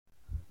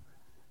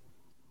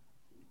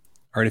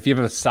All right, if you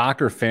have a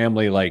soccer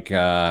family like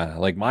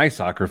my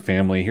soccer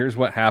family, here's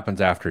what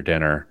happens after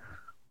dinner.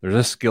 There's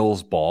a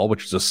skills ball,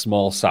 which is a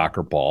small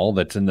soccer ball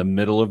that's in the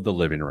middle of the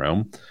living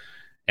room.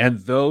 And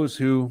those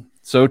who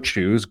so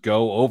choose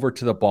go over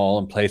to the ball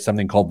and play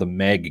something called the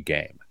Meg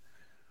game.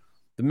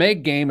 The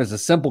Meg game is a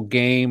simple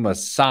game, a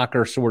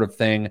soccer sort of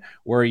thing,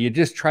 where you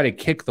just try to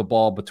kick the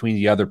ball between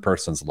the other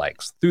person's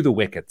legs, through the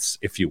wickets,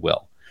 if you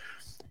will.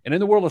 And in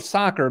the world of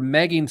soccer,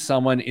 megging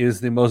someone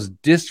is the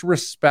most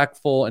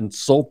disrespectful,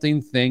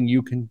 insulting thing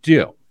you can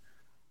do.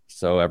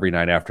 So every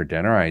night after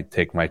dinner, I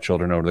take my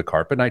children over the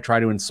carpet and I try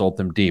to insult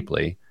them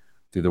deeply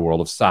through the world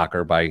of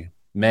soccer by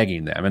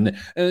megging them.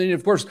 And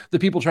of course, the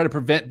people try to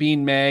prevent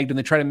being megged and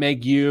they try to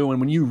meg you. And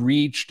when you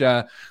reach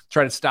to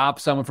try to stop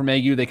someone from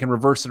megging you, they can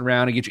reverse it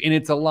around and get you. And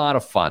it's a lot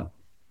of fun.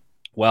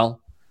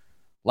 Well,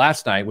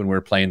 last night when we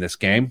were playing this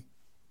game,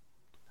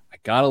 I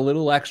got a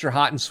little extra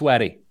hot and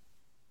sweaty.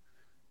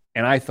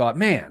 And I thought,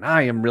 man,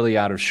 I am really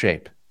out of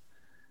shape.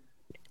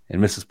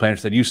 And Mrs. Planner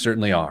said, you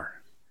certainly are.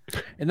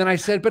 And then I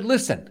said, but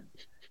listen,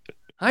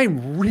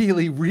 I'm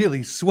really,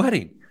 really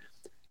sweating.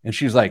 And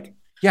she's like,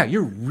 yeah,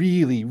 you're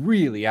really,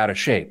 really out of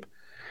shape.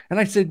 And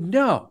I said,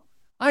 no,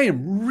 I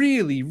am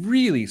really,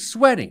 really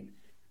sweating.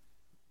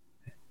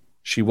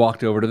 She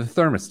walked over to the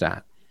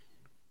thermostat.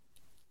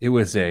 It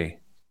was a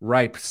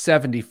ripe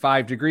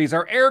 75 degrees.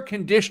 Our air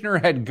conditioner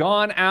had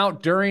gone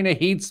out during a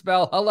heat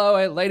spell.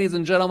 Hello, ladies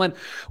and gentlemen.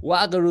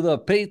 Welcome to the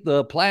Pete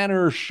the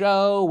Planner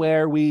show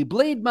where we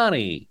bleed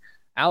money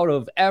out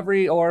of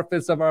every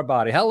orifice of our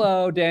body.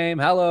 Hello, Dame.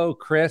 Hello,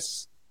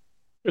 Chris.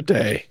 Good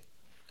day.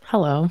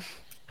 Hello.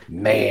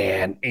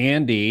 Man,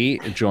 Andy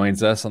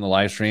joins us on the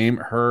live stream.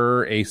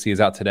 Her AC is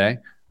out today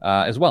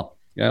as well.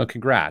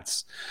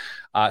 Congrats.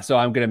 So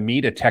I'm going to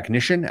meet a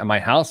technician at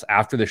my house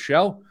after the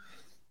show,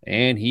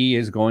 and he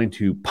is going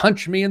to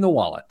punch me in the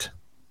wallet.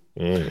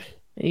 Yeah.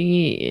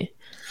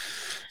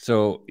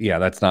 So, yeah,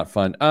 that's not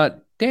fun.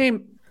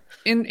 Dame,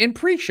 in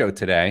pre-show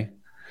today,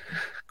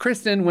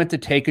 Kristen went to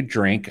take a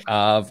drink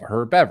of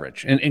her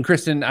beverage. And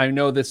Kristen, I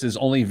know this is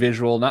only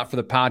visual, not for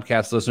the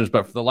podcast listeners,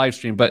 but for the live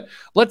stream. But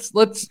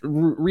let's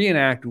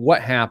reenact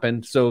what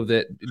happened so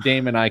that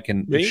Dame and I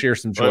can share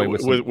some joy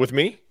with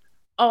me.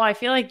 Oh, I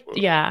feel like,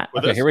 yeah.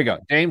 Okay, here we go.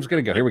 Dame's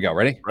going to go. Here we go.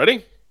 Ready?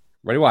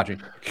 Ready, watching.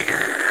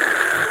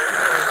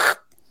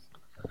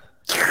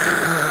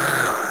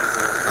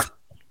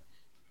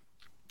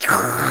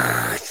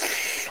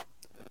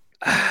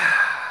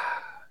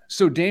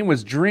 So Dame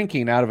was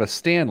drinking out of a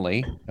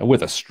Stanley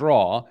with a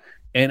straw,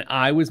 and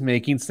I was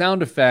making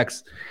sound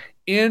effects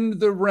in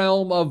the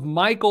realm of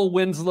Michael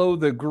Winslow,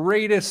 the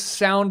greatest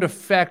sound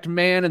effect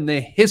man in the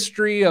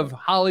history of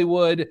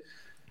Hollywood.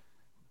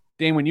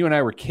 Dame, when you and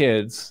I were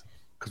kids,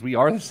 because we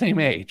are the same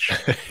age,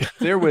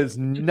 there was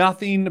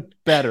nothing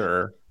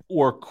better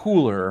or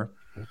cooler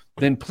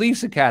than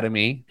Police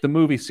Academy, the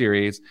movie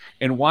series,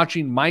 and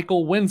watching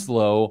Michael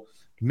Winslow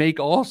make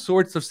all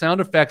sorts of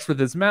sound effects with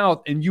his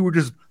mouth, and you were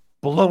just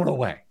blown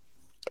away.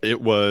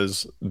 It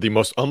was the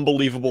most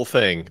unbelievable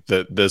thing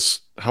that this,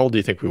 how old do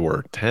you think we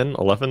were? 10,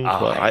 11?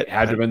 I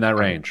had to have been that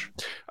range.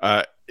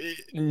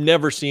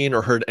 Never seen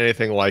or heard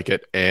anything like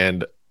it.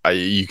 And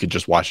you could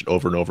just watch it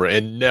over and over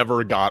and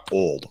never got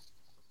old.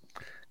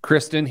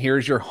 Kristen,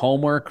 here's your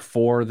homework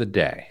for the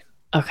day.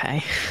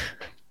 Okay.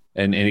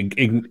 And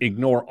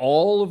ignore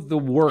all of the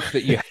work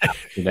that you have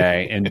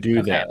today and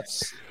do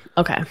this.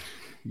 Okay.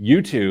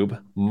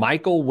 YouTube,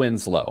 Michael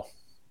Winslow.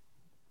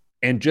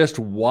 And just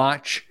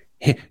watch.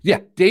 Yeah,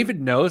 David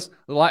knows.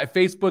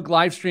 Facebook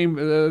live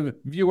stream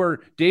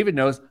viewer, David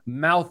knows.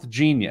 Mouth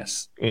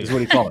genius is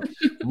what he called it.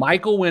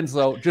 Michael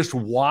Winslow, just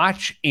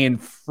watch and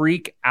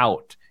freak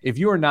out. If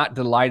you are not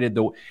delighted,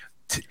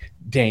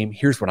 Dame,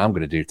 here's what I'm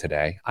going to do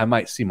today. I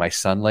might see my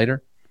son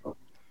later.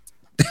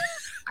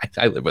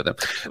 I live with him.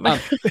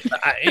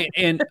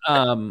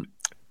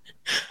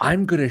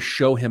 I'm going to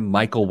show him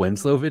Michael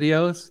Winslow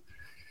videos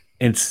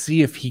and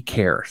see if he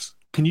cares.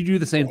 Can you do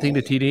the same thing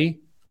to TD?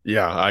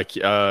 Yeah,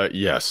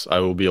 yes, I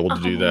will be able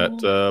to do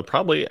that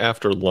probably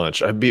after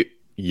lunch.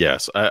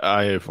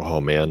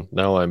 Oh man,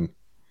 now I'm.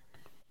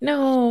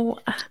 No.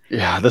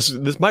 Yeah,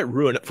 this might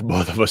ruin it for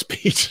both of us,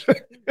 Pete.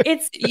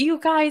 It's you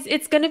guys.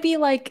 It's gonna be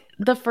like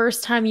the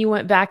first time you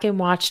went back and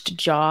watched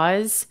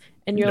Jaws,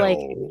 and you're like,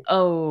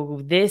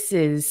 "Oh, this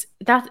is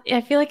that."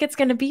 I feel like it's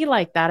gonna be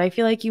like that. I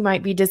feel like you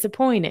might be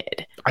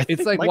disappointed.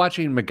 It's like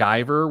watching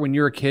MacGyver when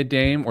you're a kid,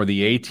 Dame, or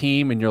the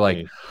A-Team, and you're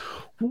like.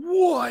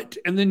 What?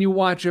 And then you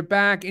watch it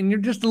back and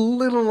you're just a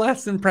little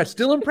less impressed.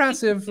 Still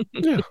impressive.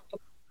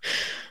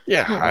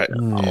 Yeah.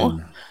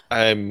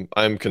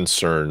 I'm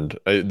concerned.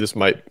 This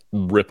might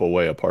rip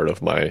away a part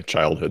of my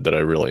childhood that I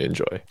really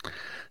enjoy.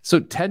 So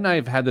Ted and I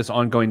have had this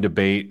ongoing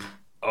debate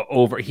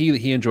over.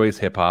 He enjoys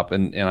hip hop,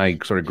 and I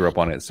sort of grew up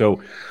on it.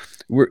 So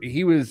we're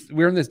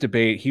in this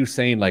debate. He was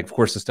saying, like, of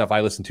course, the stuff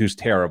I listen to is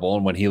terrible,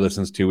 and what he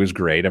listens to is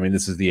great. I mean,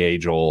 this is the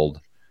age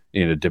old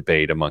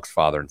debate amongst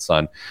father and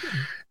son.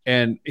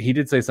 And he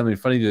did say something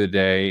funny the other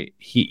day.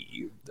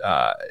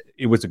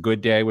 It was a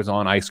good day. It was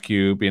on Ice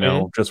Cube,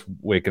 just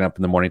waking up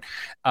in the morning.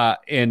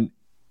 And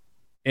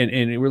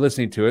and we're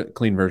listening to it,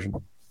 clean version.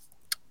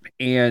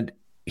 And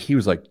he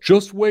was like,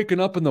 just waking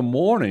up in the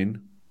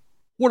morning.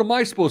 What am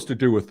I supposed to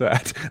do with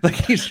that? Like,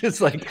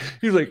 he's like,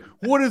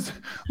 what is,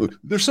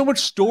 there's so much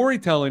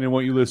storytelling in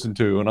what you listen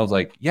to. And I was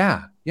like,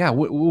 yeah.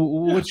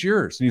 What's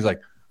yours? And he's like,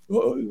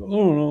 oh, I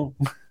don't know.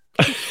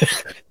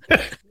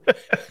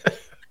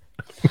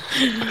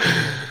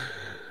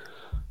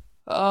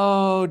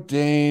 Oh,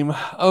 Dame.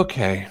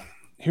 Okay.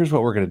 Here's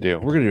what we're going to do.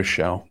 We're going to do a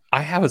show.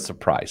 I have a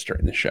surprise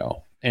during the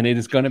show, and it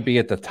is going to be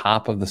at the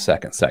top of the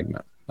second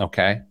segment.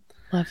 Okay.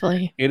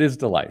 Lovely. It is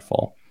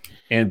delightful.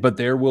 But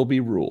there will be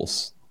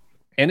rules.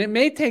 And it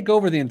may take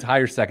over the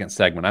entire second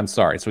segment. I'm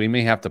sorry. So we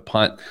may have to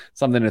punt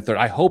something in the third.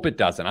 I hope it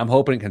doesn't. I'm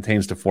hoping it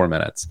contains to 4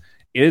 minutes.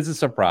 It is a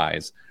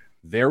surprise.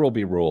 There will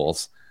be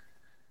rules.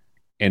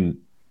 And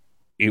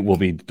it will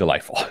be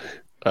delightful.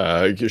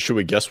 Should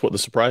we guess what the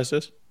surprise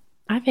is?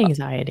 I have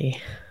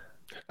anxiety.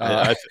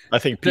 I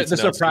think the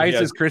surprise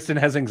is Kristen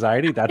has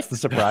anxiety. That's the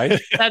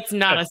surprise. That's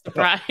not a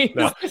surprise.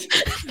 No.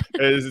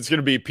 It's going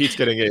to be Pete's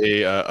getting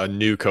a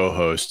new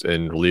co-host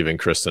and leaving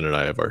Kristen and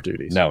I have our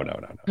duties. No.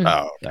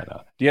 Oh, No.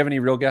 Do you have any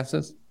real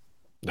guesses?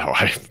 No,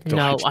 I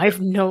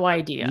have no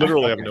idea.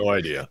 Literally have no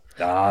idea.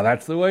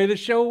 That's the way the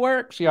show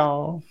works,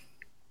 y'all.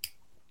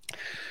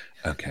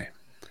 Okay.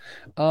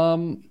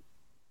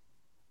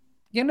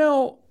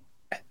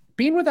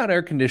 Being without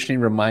air conditioning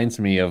reminds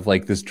me of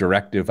like this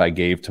directive I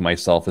gave to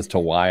myself as to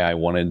why I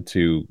wanted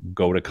to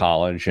go to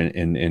college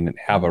and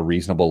have a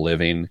reasonable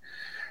living,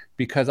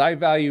 because I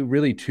value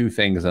really two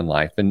things in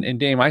life. And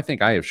Dame, I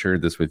think I have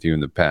shared this with you in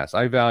the past.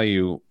 I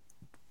value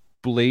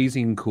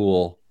blazing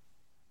cool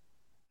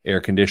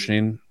air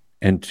conditioning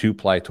and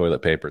 2-ply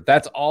toilet paper.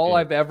 That's all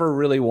I've ever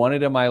really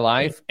wanted in my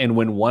life. And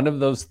when one of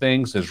those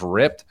things is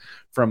ripped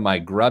from my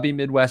grubby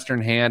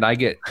Midwestern hand, I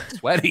get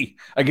sweaty.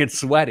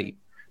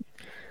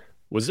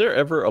 Was there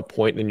ever a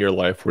point in your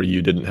life where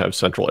you didn't have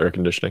central air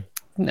conditioning?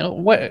 No,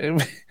 what?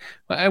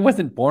 I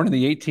wasn't born in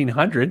the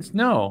 1800s.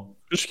 No.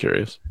 Just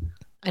curious.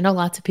 I know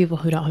lots of people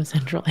who don't have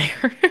central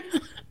air.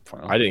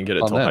 I didn't get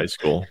it till high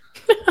school.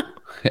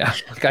 Yeah,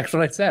 that's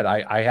what I said.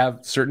 I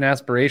have certain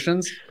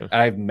aspirations.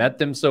 I've met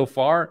them so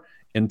far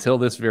until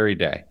this very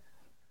day.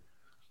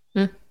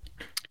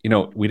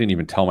 We didn't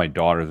even tell my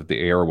daughter that the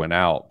air went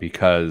out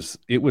because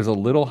it was a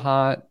little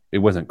hot. It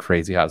wasn't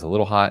crazy hot. It was a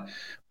little hot.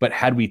 But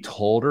had we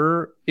told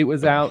her it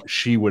was out,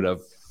 she would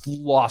have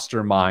lost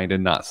her mind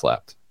and not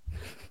slept.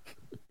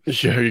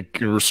 Yeah,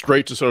 you're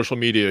straight to social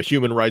media,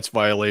 human rights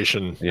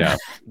violation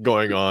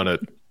going on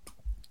at...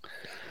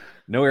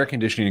 No air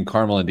conditioning in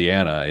Carmel,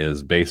 Indiana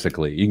is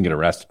basically, you can get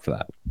arrested for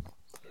that.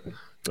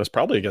 That's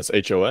probably against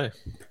HOA.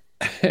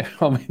 I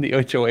mean,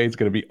 the HOA is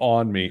going to be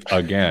on me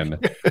again.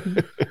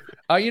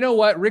 You know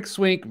what? Rick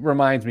Swink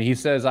reminds me. He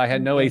says, I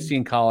had no AC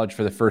in college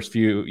for the first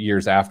few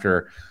years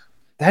after.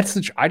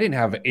 I didn't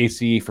have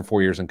AC for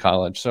 4 years in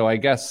college. So I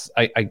guess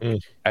 4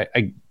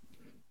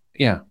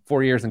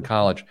 years in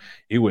college.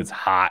 It was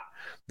hot.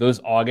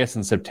 Those August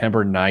and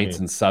September nights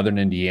in Southern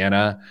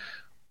Indiana.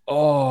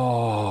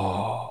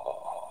 Oh,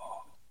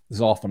 it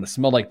was awful. It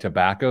smelled like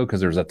tobacco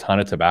because there's a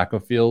ton of tobacco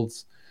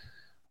fields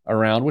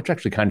around, which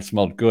actually kind of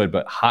smelled good,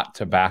 but hot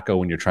tobacco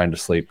when you're trying to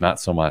sleep, not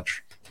so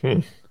much.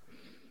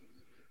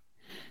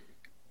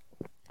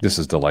 This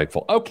is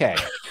delightful. Okay.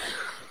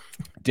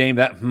 Dame,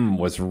 that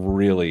was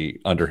really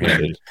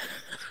underhanded.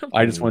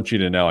 I just want you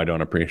to know I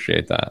don't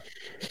appreciate that.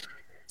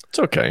 It's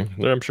okay.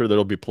 I'm sure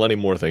there'll be plenty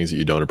more things that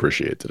you don't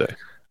appreciate today.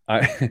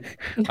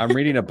 I'm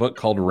reading a book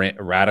called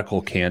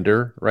Radical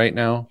Candor right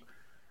now.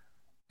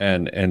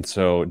 And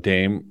so,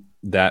 Dame,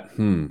 that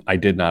I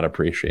did not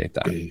appreciate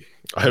that.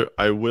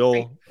 I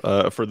will,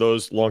 for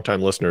those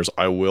longtime listeners,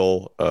 I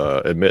will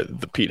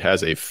admit that Pete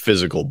has a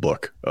physical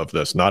book of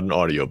this, not an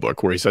audio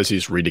book, where he says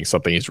he's reading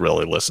something, he's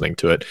really listening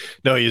to it.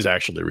 No, he's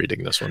actually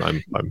reading this one.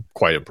 I'm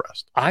quite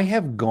impressed. I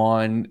have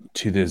gone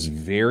to this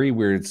very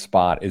weird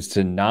spot as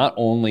to not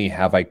only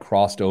have I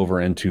crossed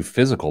over into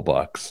physical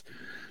books,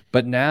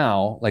 but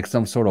now, like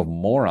some sort of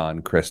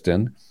moron,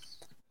 Kristen,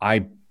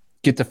 I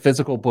get the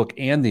physical book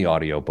and the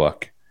audio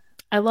book.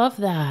 I love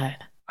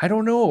that. I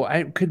don't know.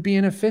 It could be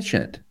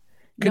inefficient.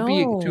 Could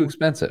be too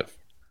expensive.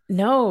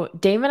 No,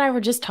 Dave and I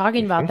were just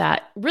talking about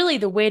that. Really,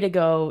 the way to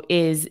go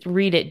is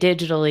read it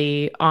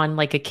digitally on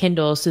like a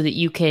Kindle so that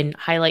you can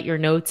highlight your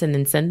notes and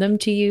then send them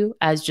to you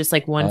as just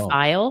like one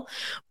file.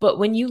 But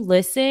when you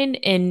listen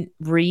and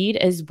read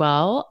as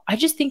well, I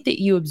just think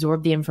that you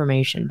absorb the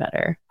information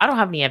better. I don't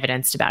have any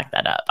evidence to back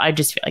that up. I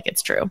just feel like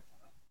it's true.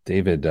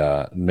 David,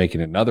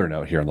 making another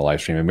note here on the live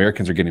stream.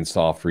 Americans are getting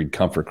soft. Read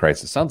Comfort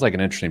Crisis. Sounds like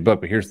an interesting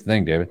book, but here's the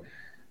thing, David.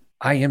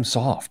 I am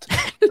soft.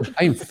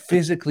 I am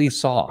physically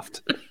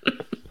soft.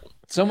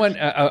 Someone,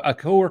 a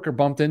coworker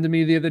bumped into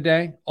me the other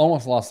day,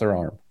 almost lost their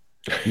arm.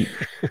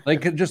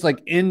 just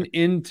like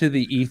into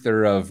the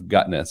ether of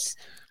gutness.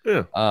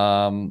 Yeah.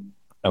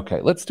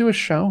 Okay, let's do a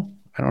show.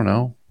 I don't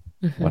know.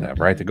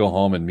 Whatever. I have to go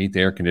home and meet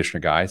the air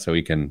conditioner guy so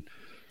he can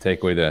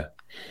take away the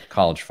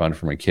college fund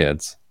for my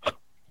kids.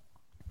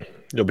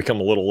 You'll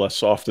become a little less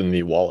soft in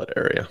the wallet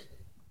area.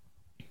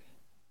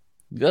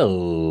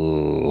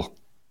 Oh.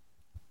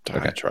 I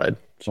I tried.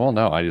 So, well,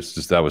 no, I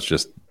just that was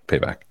just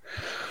payback.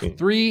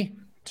 3,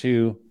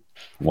 2,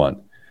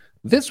 1.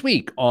 This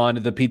week on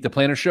the Pete the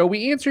Planner Show,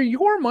 we answer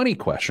your money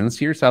questions.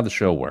 Here's how the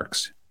show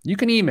works. You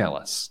can email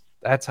us.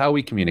 That's how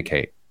we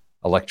communicate.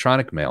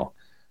 Electronic mail.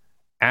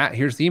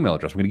 Here's the email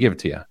address. I'm going to give it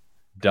to you.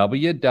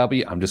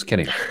 I'm just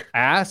kidding.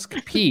 Ask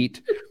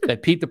Pete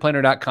at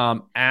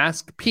PeteThePlanner.com.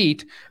 Ask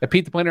Pete at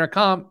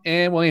PeteThePlanner.com,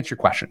 and we'll answer your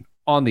question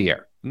on the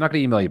air. I'm not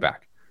going to email you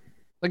back.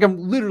 Like, I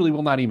literally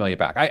will not email you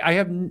back.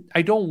 I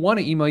don't want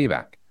to email you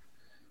back.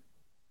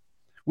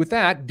 With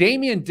that,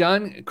 Damian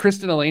Dunn,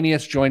 Kristen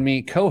Elanius join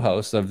me,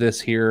 co-hosts of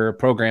this here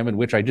program in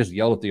which I just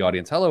yell at the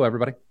audience. Hello,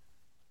 everybody.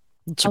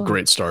 It's a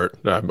great start.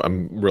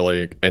 I'm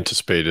really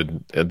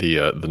anticipated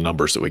the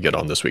numbers that we get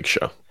on this week's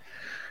show.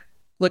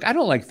 Look, I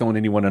don't like throwing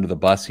anyone under the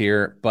bus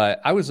here,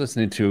 but I was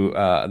listening to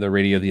the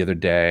radio the other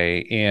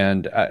day,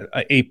 and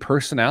a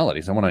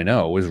personality, someone I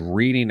know, was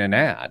reading an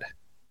ad,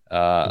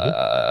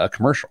 a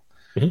commercial,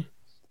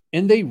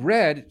 and they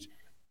read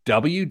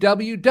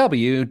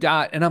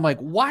www. And I'm like,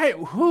 why?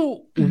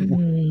 Who?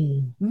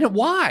 No,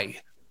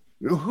 why?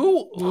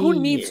 Who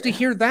needs to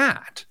hear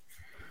that?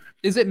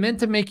 Is it meant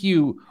to make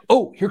you?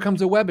 Oh, here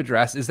comes a web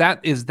address. Is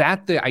that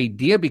the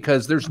idea?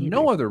 Because there's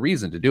no other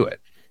reason to do it.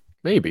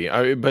 Maybe,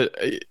 but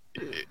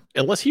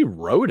unless he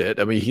wrote it,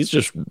 I mean,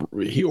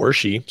 he or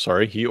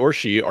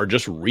she are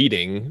just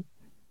reading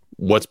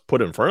what's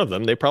put in front of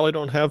them. They probably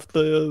don't have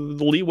the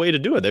leeway to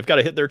do it. They've got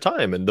to hit their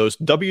time, and those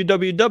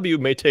www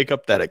may take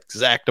up that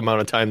exact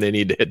amount of time they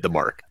need to hit the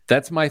mark.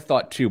 That's my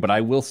thought too, but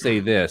I will say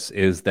this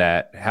is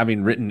that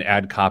having written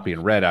ad copy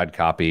and read ad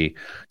copy,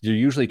 you're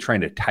usually trying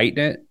to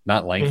tighten it,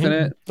 not lengthen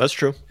it. That's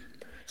true.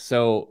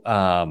 So,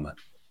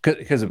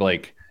 because of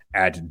like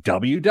at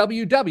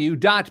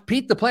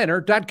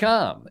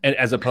www.PeteThePlanner.com, and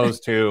as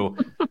opposed to,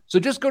 so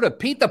just go to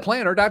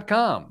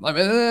PeteThePlanner.com. I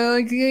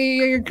mean,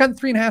 you're cutting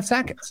 3.5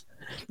 seconds.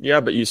 Yeah,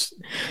 but you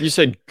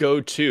said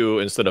go to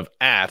instead of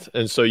at,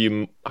 and so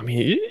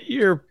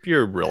you're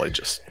really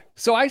just.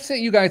 So I sent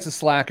you guys a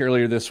Slack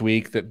earlier this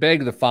week that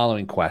begged the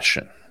following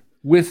question: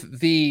 with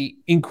the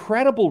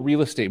incredible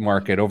real estate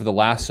market over the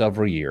last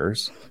several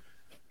years,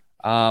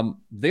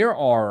 there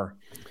are,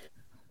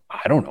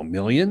 I don't know,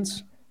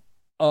 millions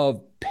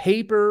of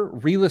paper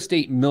real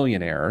estate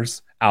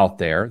millionaires out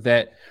there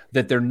that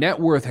their net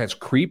worth has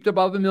creeped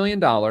above $1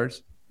 million.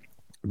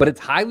 But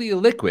it's highly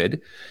illiquid.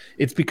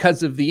 It's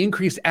because of the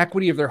increased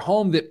equity of their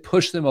home that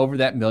pushed them over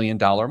that $1 million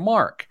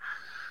mark.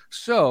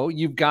 So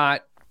you've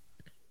got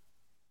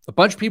a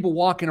bunch of people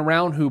walking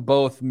around who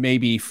both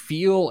maybe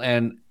feel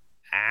and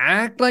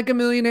act like a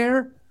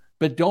millionaire,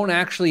 but don't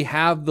actually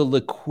have the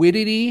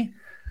liquidity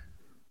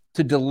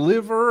to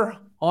deliver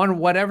on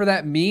whatever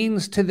that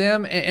means to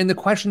them. And the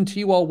question to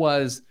you all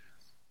was,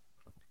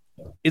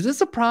 is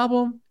this a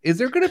problem? Is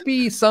there going to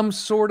be some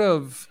sort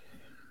of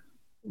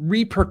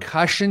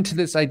repercussion to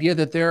this idea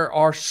that there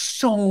are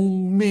so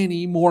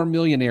many more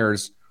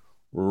millionaires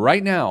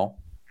right now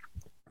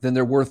than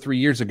there were 3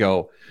 years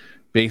ago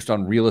based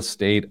on real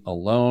estate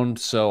alone?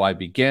 So I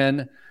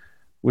begin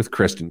with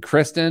Kristen.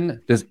 Kristen,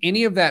 does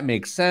any of that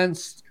make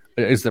sense?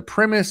 Is the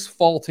premise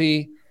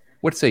faulty?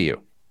 What say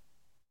you?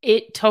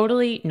 It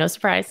totally, no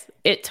surprise,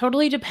 it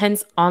totally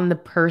depends on the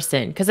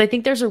person, because I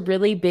think there's a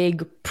really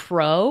big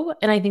pro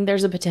and I think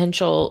there's a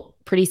potential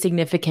pretty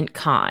significant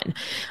con.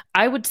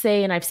 I would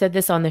say, and I've said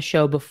this on the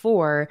show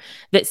before,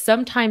 that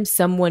sometimes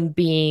someone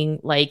being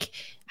like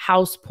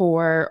house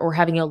poor or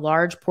having a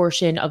large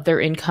portion of their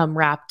income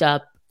wrapped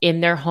up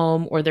in their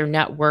home or their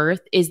net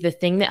worth is the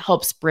thing that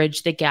helps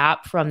bridge the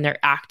gap from their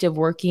active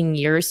working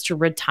years to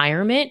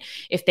retirement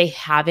if they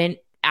haven't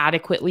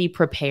adequately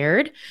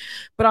prepared.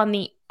 But on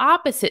the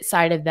opposite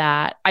side of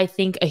that, I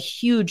think a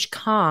huge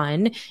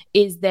con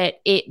is that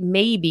it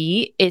may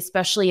be,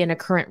 especially in a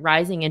current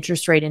rising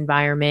interest rate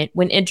environment,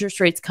 when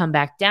interest rates come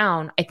back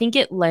down, I think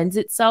it lends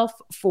itself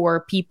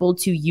for people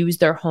to use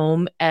their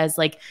home as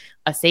like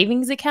a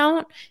savings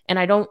account. And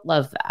I don't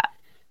love that.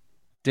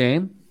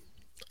 Dame?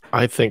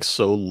 I think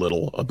so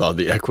little about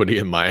the equity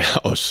in my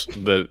house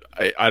that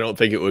I don't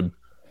think it would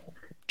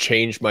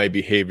change my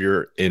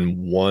behavior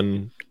in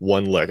one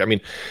lick. I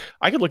mean,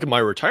 I could look at my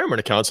retirement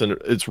accounts and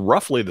it's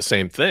roughly the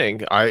same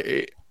thing.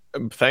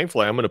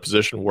 Thankfully, I'm in a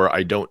position where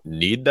I don't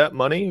need that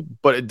money,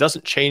 but it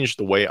doesn't change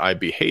the way I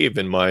behave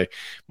in my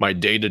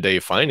day-to-day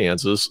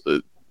finances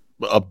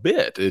a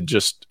bit. It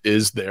just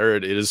is there.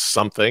 It is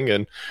something,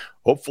 and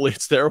hopefully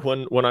it's there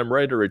when I'm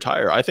ready to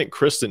retire. I think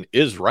Kristen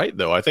is right,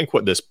 though. I think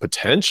what this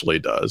potentially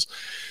does,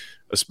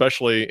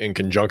 especially in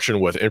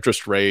conjunction with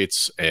interest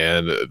rates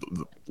and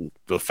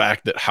the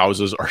fact that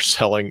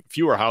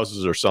fewer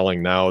houses are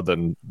selling now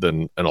than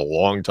in a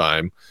long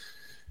time.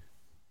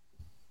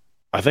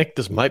 I think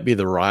this might be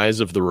the rise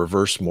of the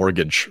reverse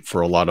mortgage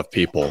for a lot of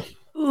people.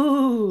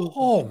 Ooh,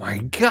 oh my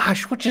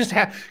gosh, what just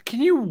happened?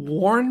 Can you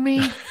warn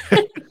me?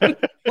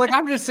 Like,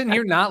 I'm just sitting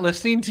here not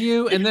listening to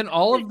you, and then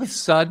all of a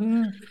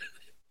sudden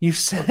you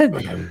said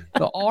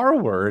the R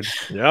word.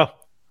 Yeah,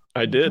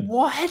 I did.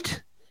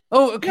 What?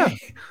 Oh, okay.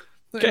 Yeah.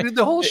 Okay. Did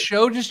the whole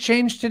show just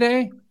change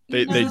today?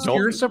 They don't.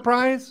 Your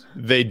surprise?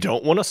 They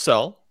don't want to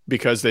sell.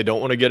 because they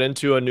don't want to get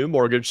into a new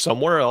mortgage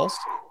somewhere else.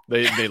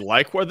 They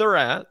like where they're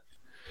at,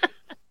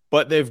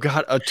 but they've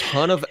got a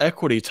ton of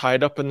equity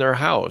tied up in their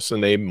house,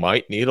 and they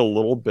might need a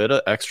little bit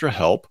of extra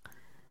help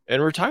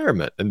in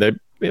retirement. And they,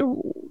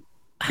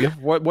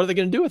 what are they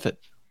going to do with it?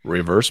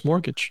 Reverse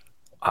mortgage.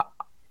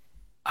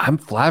 I'm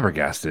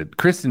flabbergasted.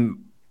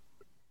 Kristen,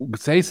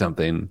 say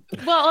something.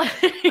 Well,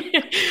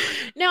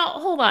 now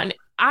hold on.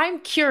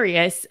 I'm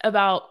curious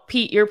about,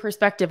 Pete, your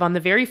perspective on the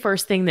very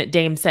first thing that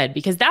Dame said,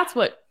 because that's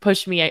what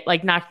pushed me,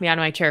 like knocked me out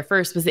of my chair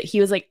first, was that he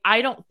was like,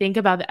 I don't think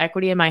about the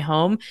equity in my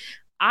home.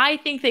 I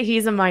think that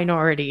he's a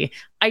minority.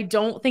 I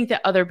don't think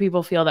that other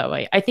people feel that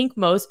way. I think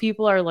most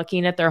people are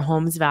looking at their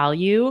home's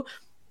value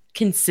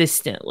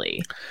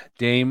consistently.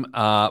 Dame,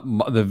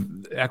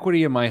 the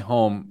equity in my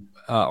home,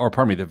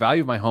 the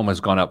value of my home has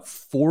gone up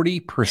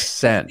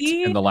 40%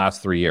 in the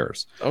last 3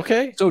 years.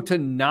 Okay. So to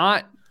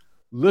not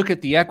look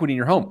at the equity in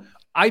your home,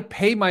 I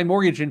pay my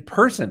mortgage in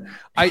person.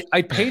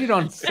 I paid it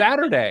on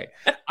Saturday.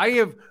 I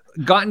have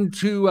gotten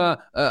to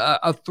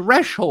a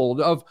threshold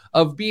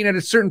of being at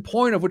a certain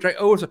point of which I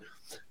owe.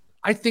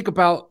 I think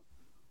about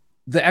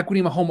the equity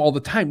in my home all the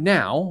time.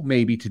 Now,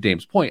 maybe to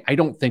Dame's point, I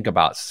don't think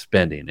about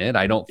spending it.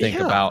 I don't think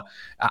about.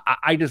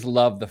 I just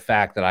love the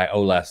fact that I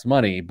owe less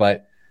money.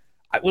 But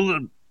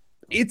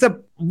it's a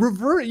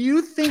revert.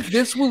 You think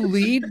this will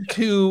lead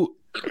to?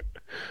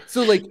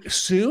 So like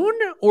soon,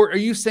 or are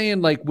you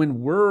saying like when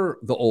we're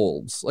the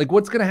olds? Like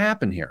what's going to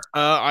happen here?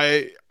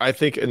 I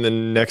think in the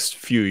next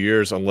few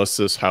years, unless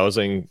this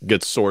housing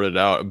gets sorted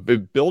out,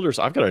 builders.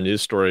 I've got a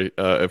news story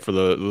for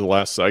the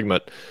last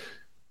segment.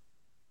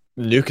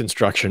 New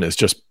construction is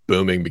just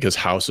booming because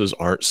houses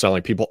aren't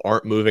selling. People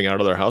aren't moving out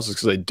of their houses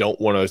because they don't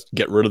want to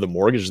get rid of the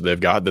mortgage they've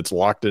got that's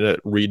locked in at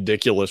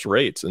ridiculous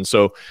rates. And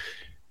so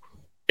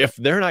if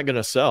they're not going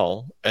to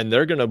sell and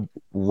they're going to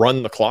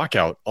run the clock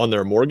out on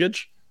their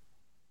mortgage,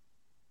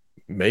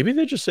 maybe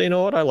they just say, you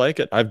know what, I like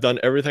it. I've done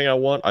everything I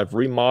want. I've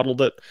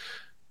remodeled it.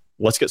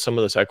 Let's get some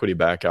of this equity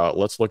back out.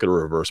 Let's look at a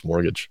reverse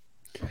mortgage.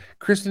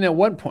 Kristen, at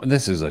what point,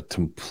 this is a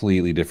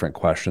completely different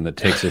question that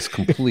takes us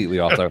completely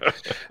off there.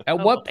 At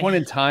what point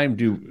in time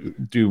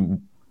do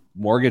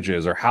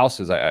mortgages or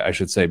houses, I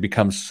should say,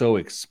 become so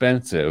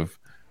expensive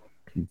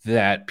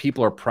that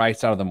people are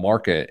priced out of the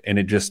market and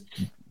it just,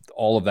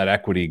 all of that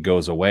equity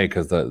goes away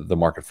because the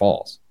market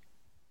falls?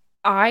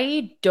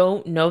 I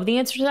don't know the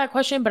answer to that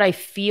question, but I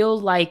feel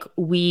like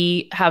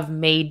we have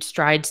made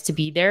strides to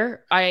be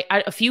there.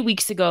 A few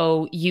weeks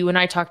ago, you and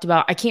I talked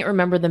about, I can't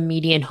remember the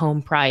median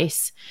home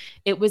price.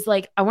 It was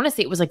like, I want to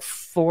say it was like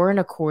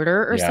 4.25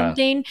 or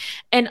something.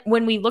 And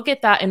when we look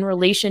at that in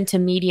relation to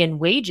median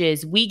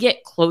wages, we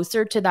get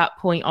closer to that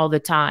point all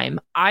the time.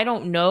 I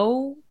don't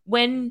know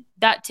when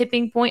that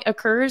tipping point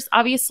occurs,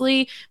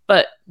 obviously,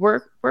 but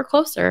we're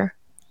closer.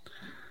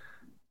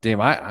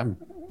 Damn, I'm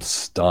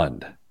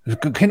stunned.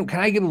 Can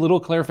I get a little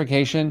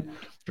clarification?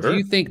 Sure. Do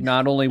you think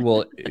not only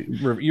will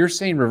you're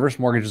saying reverse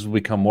mortgages will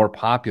become more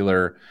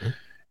popular?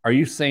 Are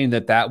you saying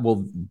that will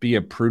be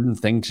a prudent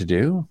thing to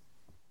do?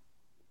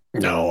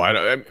 No, I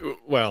don't.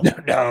 Well,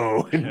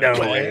 no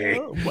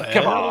way. Well,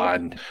 come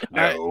on.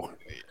 No.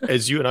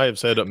 As you and I have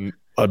said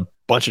a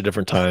bunch of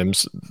different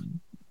times,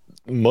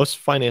 most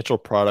financial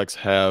products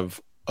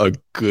have a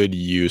good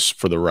use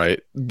for the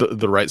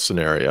right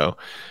scenario.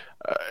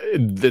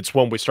 It's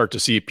when we start to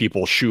see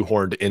people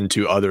shoehorned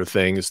into other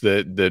things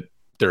that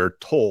they're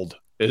told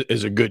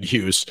is a good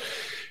use.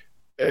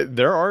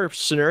 There are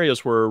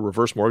scenarios where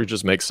reverse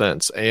mortgages make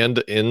sense,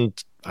 and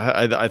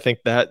I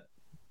think that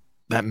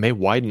may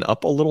widen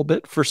up a little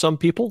bit for some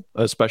people,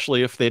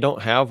 especially if they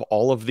don't have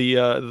all of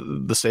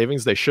the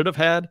savings they should have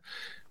had,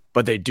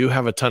 but they do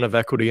have a ton of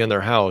equity in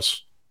their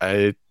house.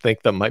 I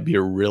think that might be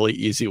a really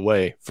easy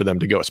way for them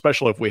to go,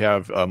 especially if we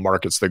have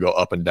markets that go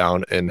up and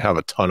down and have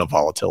a ton of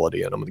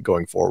volatility in them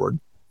going forward.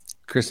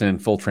 Kristen, in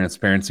full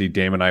transparency,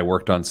 Dame and I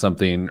worked on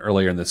something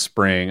earlier in the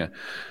spring,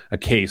 a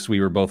case we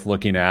were both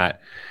looking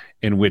at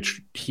in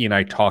which he and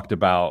I talked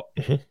about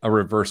a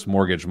reverse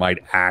mortgage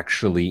might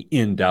actually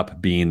end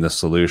up being the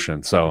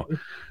solution. So,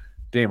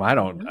 Dame,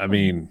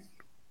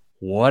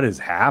 what is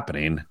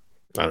happening?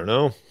 I don't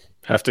know.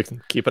 Have to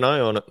keep an eye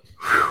on it.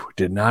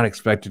 Did not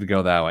expect it to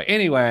go that way.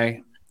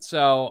 Anyway,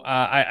 so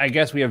I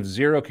guess we have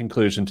zero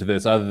conclusion to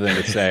this other than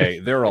to say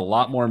there are a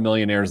lot more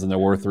millionaires than there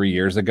were 3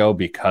 years ago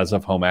because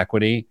of home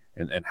equity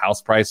and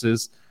house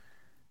prices.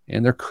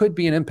 And there could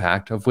be an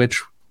impact of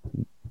which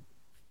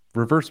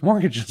reverse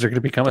mortgages are going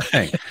to become a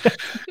thing.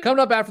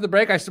 Coming up after the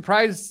break, I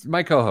surprised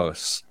my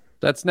co-hosts.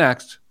 That's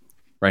next,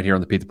 right here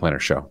on the Pete the Planner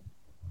Show.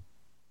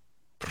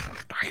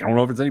 I don't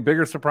know if it's any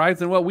bigger surprise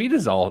than what we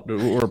just all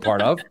were a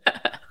part of.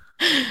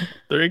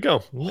 There you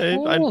go.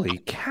 Holy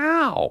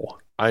cow.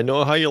 I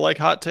know how you like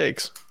hot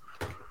takes.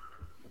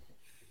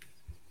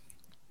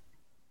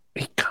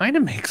 It kind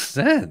of makes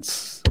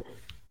sense.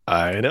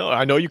 I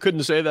know you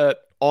couldn't say that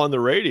on the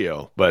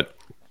radio, but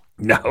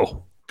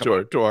no.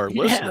 To our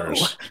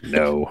listeners.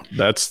 No.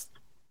 That's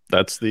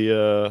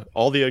the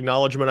all the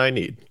acknowledgement I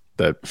need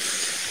that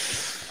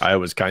I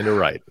was kind of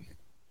right.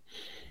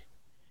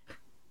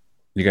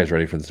 You guys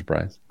ready for the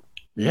surprise?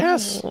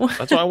 Yes, No.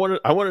 that's why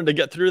I wanted to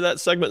get through that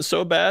segment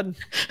so bad.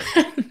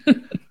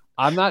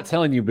 I'm not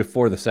telling you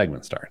before the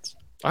segment starts.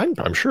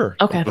 I'm sure.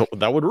 Okay.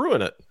 That would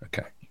ruin it.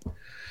 Okay.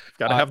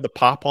 Got to have the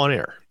pop on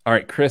air. All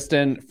right,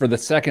 Kristen, for the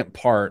second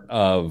part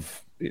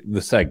of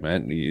the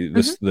segment,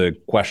 the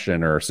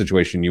question or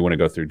situation you want to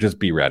go through, just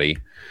be ready,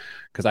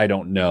 because I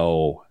don't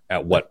know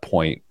at what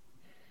point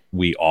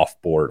we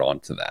offboard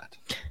onto that.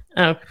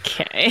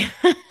 Okay.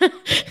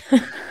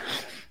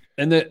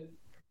 And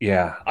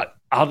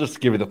I'll just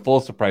give you the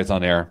full surprise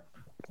on air,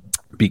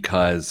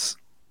 because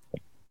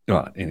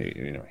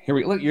here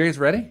we look. You guys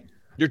ready?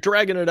 You're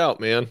dragging it out,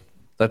 man.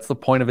 That's the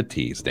point of a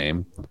tease,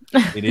 Dame.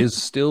 It is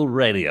still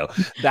radio.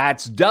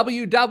 That's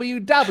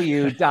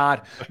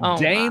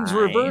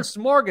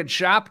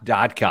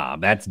www.damesreversemortgageshop.com.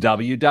 That's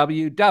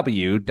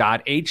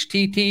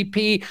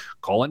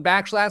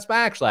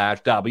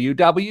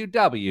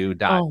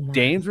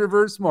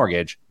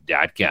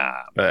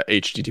www.http://www.damesreversemortgage.com.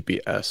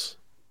 HTTPS.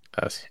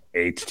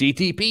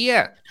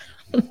 HTTPS.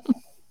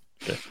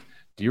 Okay.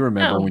 Do you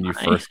remember when you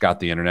first got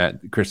the internet?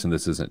 Kristen,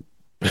 this isn't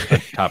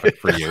a topic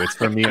for you. It's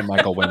for me and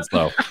Michael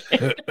Winslow.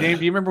 Dave,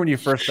 do you remember when you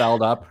first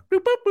dialed up?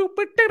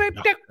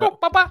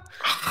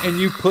 And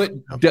you put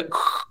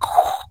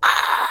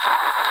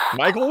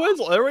Michael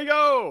Winslow. There we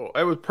go.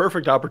 It was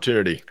perfect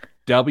opportunity.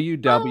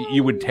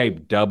 You would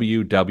tape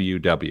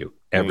www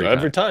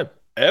every time.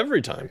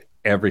 Every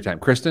time.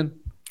 Kristen?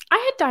 I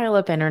had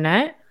dial-up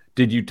internet.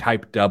 Did you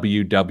type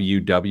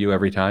www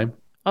every time?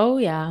 Oh,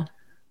 yeah.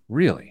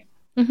 Really?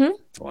 Mm-hmm.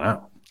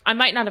 Wow. I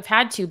might not have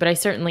had to, but I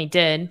certainly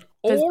did.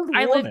 I lived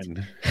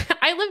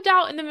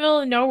out in the middle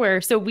of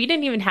nowhere, so we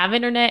didn't even have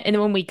internet. And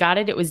then when we got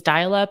it, it was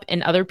dial-up,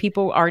 and other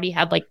people already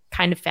had like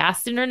kind of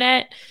fast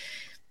internet.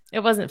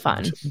 It wasn't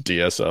fun.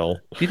 DSL.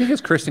 Do you think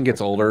as Kristen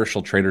gets older,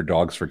 she'll trade her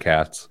dogs for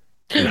cats?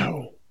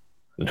 No.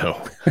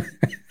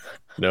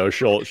 No,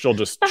 she'll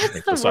just shrink the size of the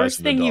dogs. That's the worst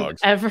thing you've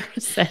ever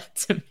said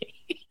to me.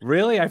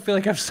 Really? I feel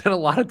like I've said a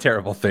lot of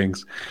terrible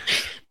things.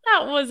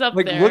 That was up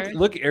there.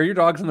 Look, are your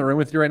dogs in the room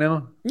with you right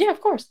now? Yeah,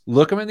 of course.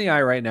 Look them in the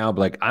eye right now. Be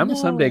like, I'm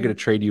someday going to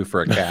trade you for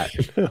a cat.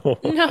 No.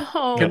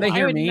 Can they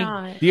hear me?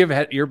 Not. Do you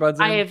have earbuds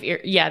in? I have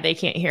yeah, they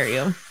can't hear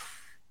you.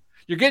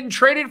 You're getting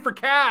traded for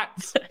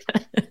cats.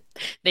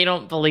 They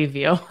don't believe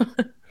you.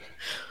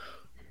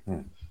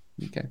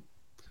 Okay.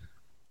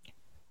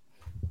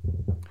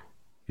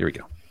 Here we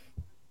go.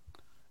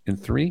 In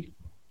 3,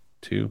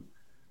 2,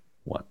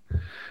 1.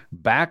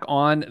 Back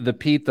on the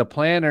Pete the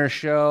Planner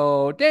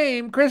show.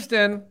 Dame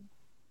Kristen.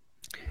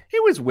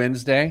 It was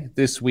Wednesday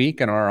this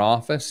week in our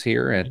office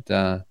here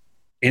at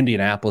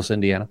Indianapolis,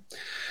 Indiana.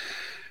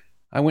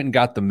 I went and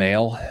got the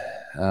mail.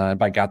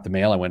 By got the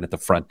mail, I went at the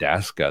front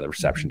desk, the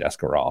reception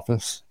desk of our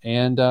office,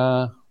 and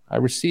I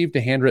received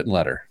a handwritten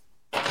letter.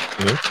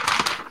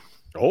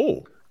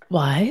 Oh.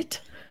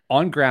 What?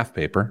 On graph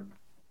paper.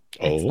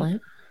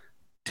 Excellent.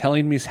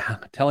 Telling me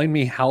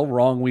how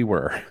wrong we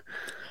were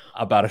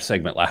about a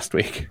segment last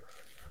week.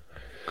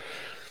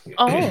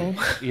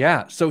 Oh.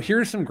 Yeah. So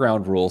here's some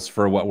ground rules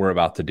for what we're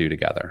about to do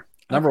together.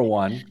 Number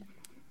one,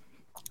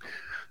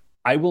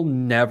 I will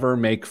never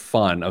make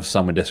fun of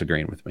someone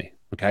disagreeing with me.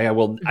 Okay.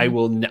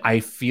 I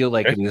feel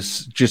like it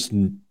is just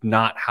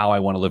not how I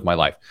want to live my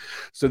life.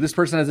 So this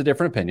person has a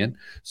different opinion.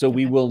 So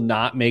we will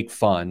not make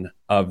fun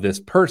of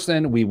this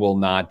person. We will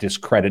not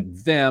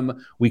discredit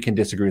them. We can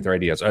disagree with their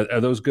ideas.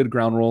 Are those good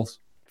ground rules?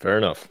 Fair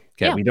enough.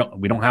 Okay, yeah.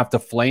 We don't have to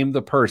flame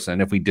the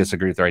person if we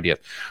disagree with their ideas.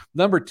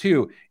 Number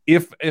two,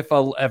 if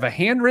a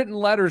handwritten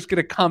letter is going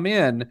to come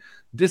in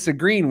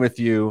disagreeing with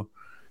you,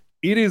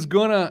 it is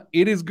gonna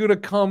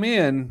come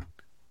in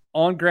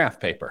on graph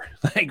paper.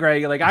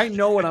 Like I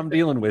know what I'm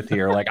dealing with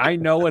here. Like I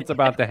know what's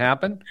about to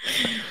happen.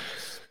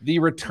 The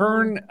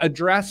return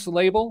address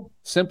label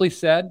simply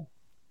said,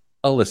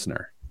 a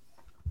listener.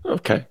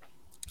 Okay.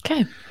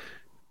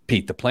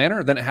 Pete the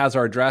Planner. Then it has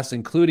our address,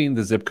 including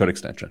the zip code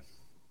extension.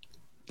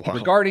 Wow.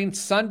 Regarding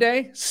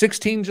Sunday,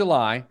 16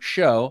 July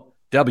show,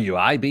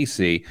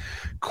 WIBC,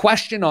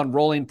 question on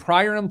rolling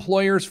prior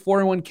employer's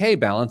 401k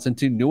balance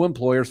into new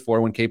employer's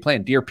 401k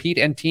plan. Dear Pete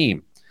and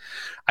team,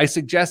 I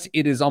suggest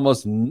it is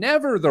almost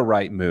never the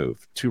right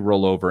move to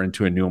roll over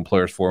into a new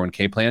employer's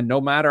 401k plan,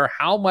 no matter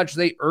how much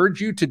they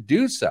urge you to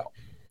do so.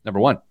 Number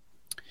one,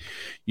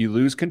 you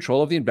lose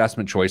control of the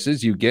investment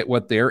choices. You get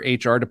what their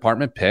HR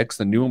department picks.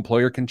 The new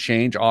employer can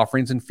change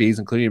offerings and fees,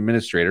 including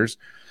administrators,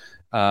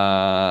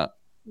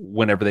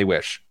 whenever they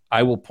wish.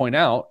 I will point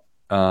out,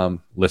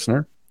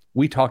 listener,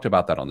 we talked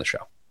about that on the show.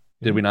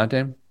 Did we not,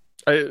 Dave?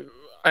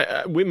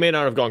 We may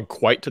not have gone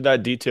quite to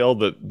that detail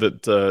that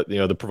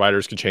the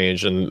providers could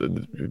change,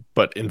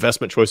 but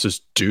investment choices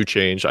do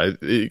change.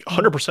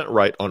 100%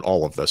 right on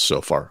all of this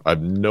so far. I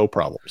have no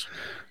problems.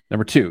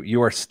 Number two,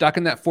 you are stuck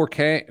in that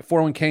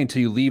 401k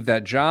until you leave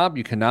that job.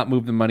 You cannot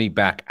move the money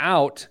back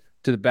out,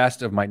 to the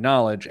best of my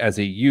knowledge, as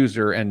a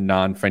user and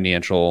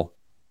non-financial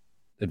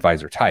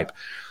advisor type.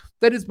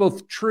 That is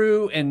both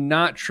true and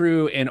not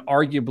true and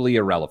arguably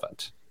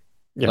irrelevant.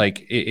 Yeah.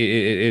 Like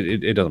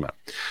it doesn't matter.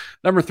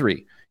 Number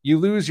three, You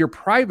lose your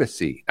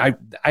privacy. I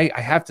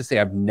have to say,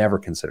 I've never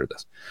considered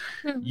this.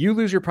 You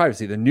lose your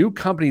privacy. The new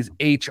company's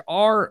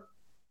HR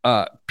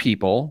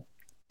people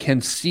can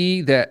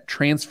see that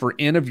transfer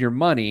in of your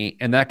money,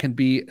 and that can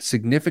be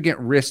significant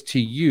risk to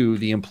you,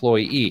 the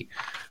employee.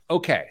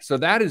 Okay, so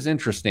that is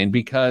interesting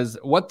because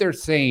what they're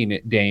saying,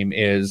 Dame,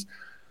 is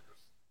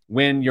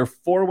when your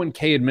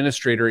 401k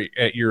administrator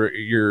at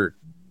your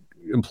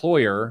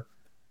employer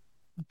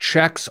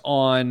checks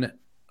on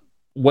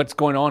what's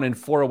going on in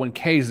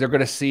 401ks, they're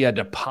going to see a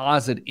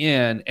deposit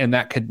in, and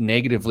that could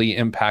negatively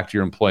impact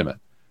your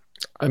employment.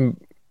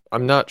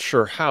 I'm not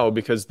sure how,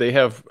 because they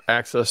have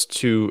access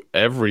to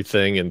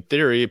everything in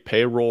theory,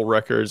 payroll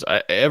records,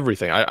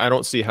 everything. I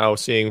don't see how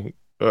seeing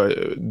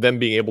them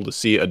being able to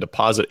see a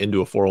deposit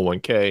into a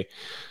 401k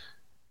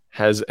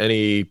has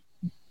any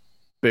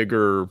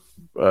bigger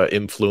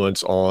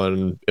influence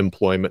on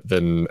employment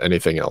than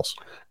anything else.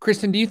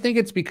 Kristen, do you think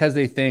it's because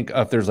they think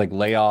if there's like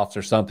layoffs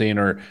or something,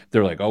 or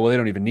they're like, oh, well, they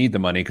don't even need the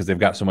money because they've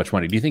got so much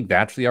money? Do you think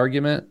that's the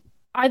argument?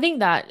 I think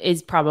that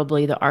is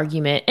probably the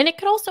argument. And it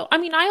could also, I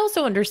mean, I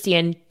also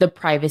understand the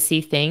privacy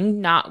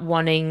thing, not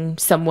wanting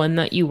someone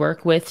that you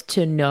work with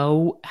to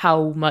know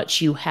how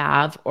much you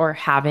have or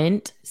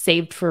haven't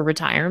saved for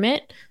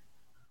retirement.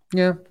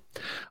 Yeah.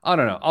 I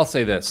don't know. I'll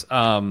say this.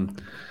 I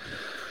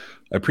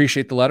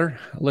appreciate the letter,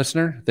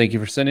 listener. Thank you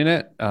for sending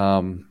it.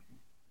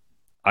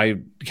 I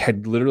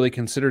had literally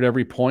considered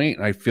every point.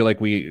 I feel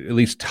like we at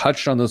least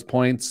touched on those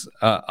points.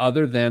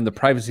 Other than the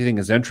privacy thing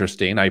is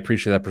interesting. I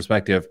appreciate that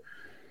perspective.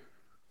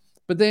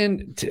 But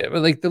then,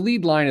 like, the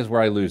lead line is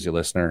where I lose you,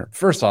 listener.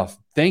 First off,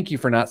 thank you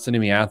for not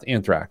sending me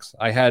anthrax.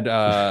 I had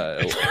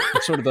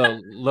sort of the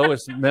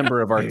lowest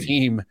member of our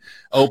team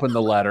open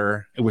the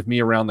letter with me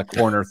around the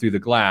corner through the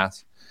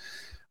glass.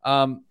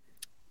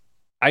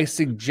 I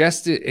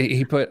suggested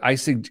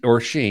or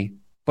she,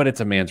 but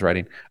it's a man's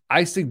writing.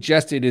 I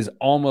suggested is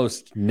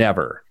almost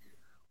never.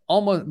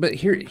 But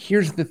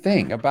here's the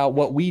thing about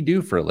what we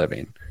do for a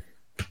living.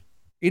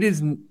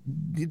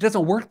 It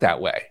doesn't work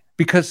that way.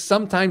 Because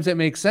sometimes it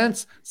makes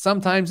sense,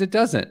 sometimes it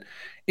doesn't.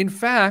 In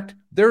fact,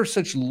 there are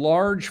such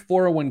large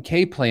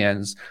 401k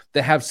plans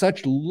that have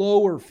such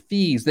lower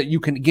fees that you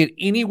can get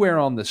anywhere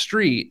on the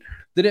street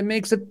that it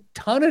makes a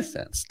ton of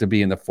sense to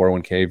be in the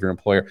 401k of your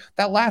employer.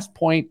 That last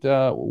point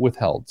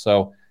withheld.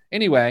 So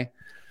anyway,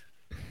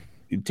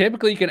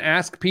 typically you can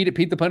ask Pete at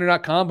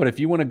PeteThePunter.com, but if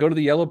you want to go to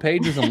the yellow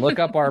pages and look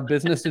up our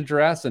business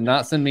address and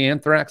not send me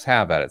anthrax,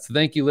 have at it. So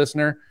thank you,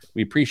 listener.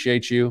 We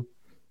appreciate you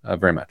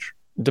very much.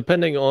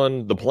 Depending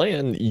on the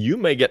plan, you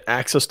may get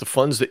access to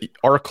funds that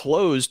are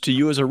closed to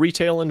you as a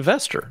retail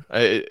investor.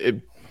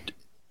 So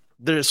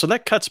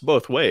that cuts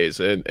both ways.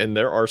 And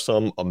there are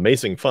some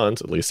amazing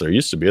funds, at least there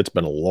used to be. It's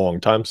been a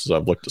long time since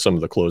I've looked at some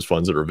of the closed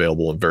funds that are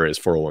available in various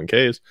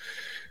 401ks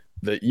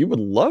that you would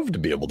love to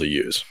be able to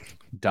use.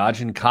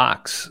 Dodge and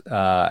Cox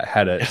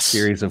had a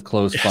series of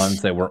closed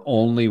funds that were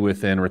only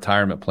within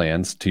retirement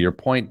plans. To your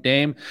point,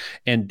 Dame.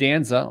 And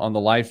Danza on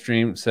the live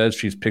stream says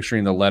she's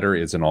picturing the letter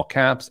is in all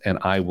caps, and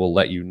I will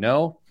let you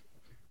know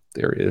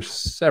there is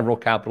several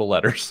capital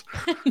letters.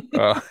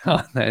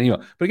 Anyway,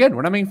 but again,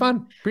 we're not making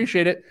fun.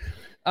 Appreciate it.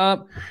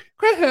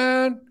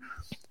 Kristen,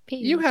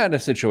 you had a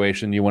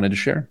situation you wanted to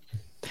share.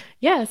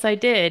 Yes, I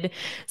did.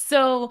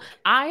 So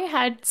I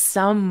had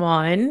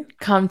someone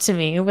come to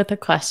me with a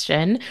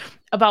question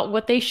about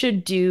what they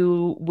should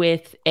do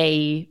with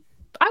I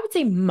would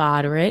say,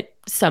 moderate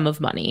sum of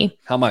money.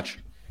 How much?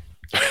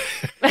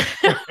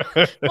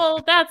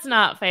 Well, that's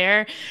not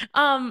fair.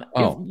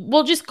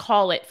 We'll just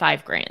call it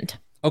 $5,000.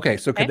 Okay,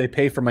 so could they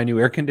pay for my new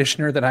air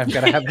conditioner that I've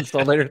got to have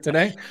installed later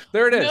today?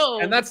 There it is. No.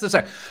 And that's the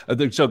site.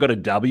 So go to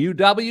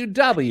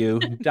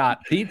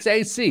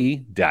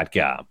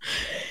www.petesac.com.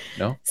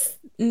 No?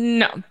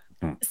 No.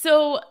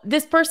 So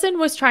this person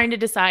was trying to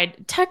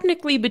decide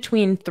technically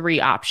between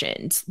three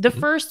options. The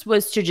first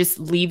was to just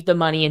leave the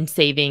money in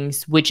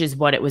savings, which is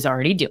what it was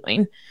already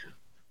doing.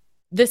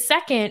 The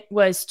second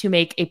was to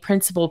make a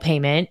principal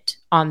payment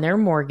on their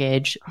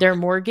mortgage. Their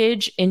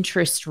mortgage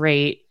interest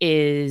rate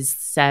is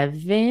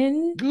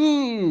 7.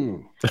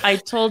 Ooh. I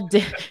told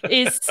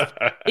is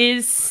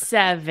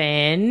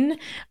 7.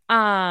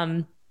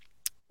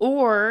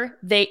 Or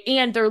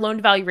their loan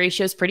to value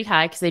ratio is pretty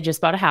high because they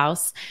just bought a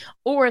house,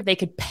 or they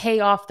could pay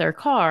off their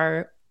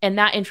car, and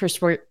that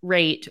interest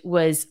rate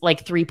was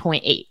like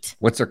 3.8.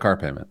 What's their car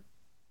payment?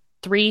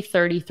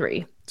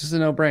 $333. This is a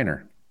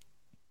no-brainer.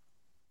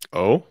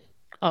 Oh.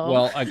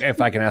 Well, if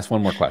I can ask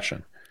one more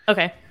question.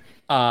 Okay.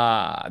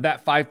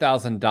 That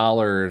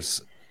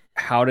 $5,000,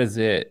 how does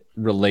it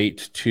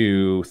relate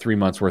to 3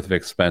 months worth of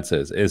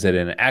expenses? Is it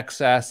in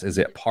excess? Is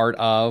it part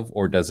of,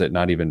 or does it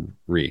not even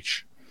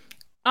reach?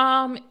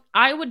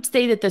 I would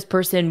say that this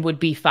person would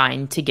be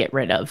fine to get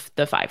rid of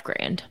the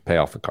 $5,000. Pay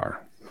off the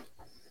car.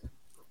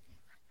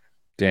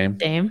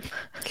 Dame?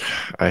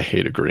 I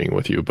hate agreeing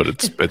with you, but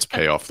it's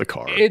pay off the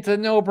car. It's a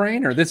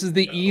no-brainer. This is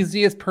the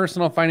easiest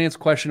personal finance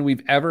question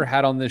we've ever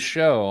had on this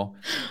show.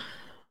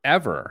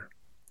 Ever.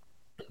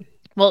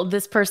 Well,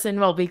 this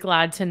person will be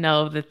glad to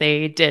know that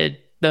they did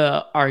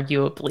the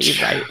arguably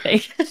right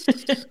thing.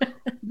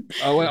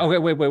 Oh, okay,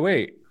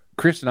 wait.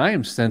 Kristen, I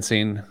am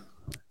sensing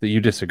that you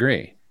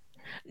disagree.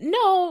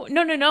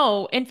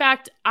 No. In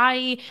fact,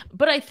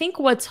 but I think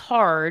what's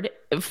hard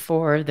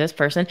for this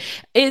person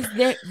is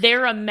that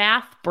they're a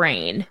math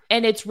brain,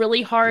 and it's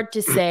really hard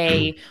to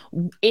say,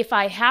 if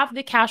I have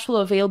the cash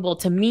flow available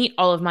to meet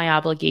all of my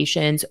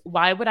obligations,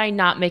 why would I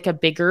not make a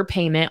bigger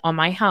payment on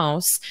my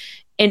house?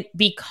 And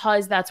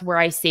because that's where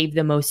I save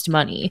the most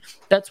money.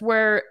 That's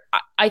where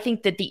I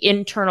think that the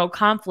internal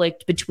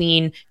conflict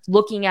between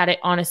looking at it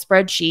on a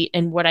spreadsheet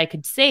and what I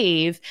could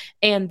save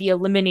and the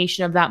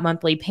elimination of that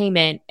monthly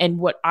payment and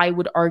what I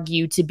would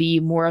argue to be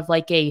more of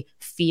like a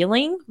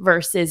feeling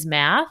versus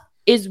math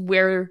is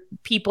where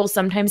people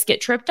sometimes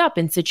get tripped up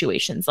in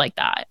situations like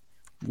that.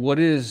 What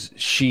is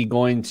she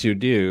going to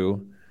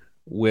do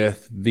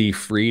with the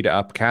freed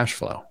up cash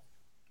flow?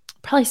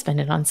 Probably spend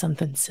it on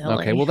something silly.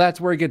 Okay, well,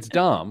 that's where it gets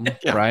dumb,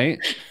 right?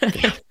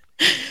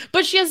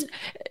 But she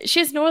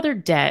has no other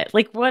debt.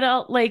 Like what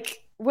else? Like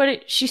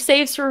she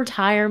saves for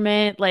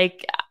retirement.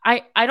 Like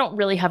I don't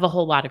really have a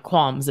whole lot of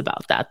qualms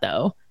about that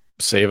though.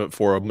 Save it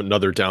for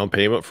another down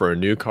payment for a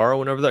new car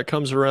whenever that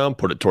comes around.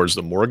 Put it towards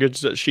the mortgage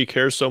that she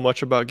cares so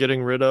much about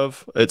getting rid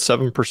of at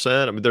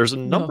 7%. I mean, there's a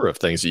number of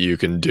things that you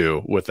can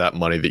do with that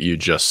money that you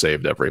just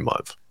saved every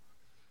month.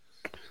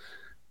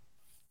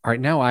 All right,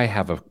 now I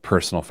have a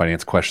personal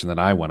finance question that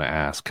I want to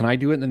ask. Can I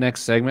do it in the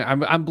next segment?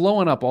 I'm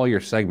blowing up all your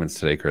segments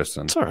today,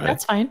 Kristen. It's all right.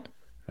 That's fine.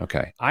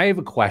 Okay. I have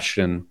a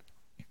question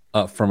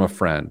from a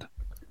friend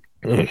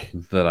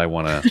that I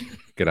want to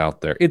get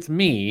out there. It's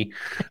me,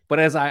 but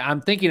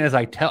I'm thinking if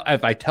I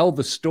tell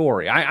the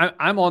story,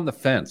 I'm on the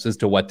fence as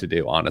to what to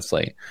do,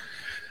 honestly.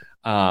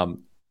 And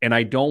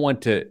I don't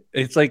want to.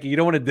 It's like you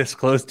don't want to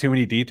disclose too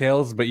many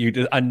details, but you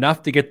do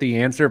enough to get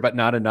the answer, but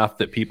not enough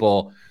that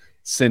people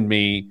send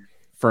me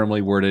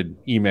firmly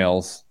worded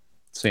emails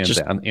saying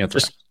answer.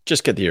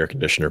 Just get the air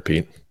conditioner,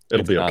 Pete.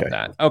 It'll be okay.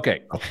 That.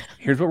 Okay.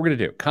 Here's what we're going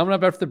to do. Coming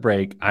up after the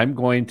break, I'm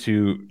going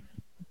to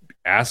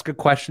ask a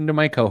question to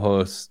my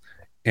co-hosts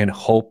and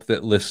hope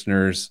that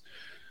listeners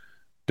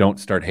don't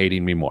start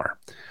hating me more.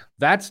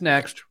 That's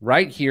next,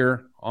 right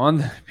here on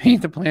the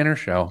Pete the Planner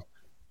Show.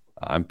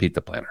 I'm Pete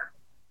the Planner.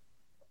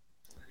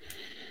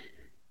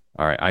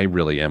 All right. I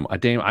really am.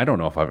 Dame, I don't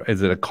know if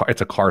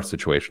it's a car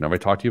situation. Have I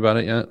talked to you about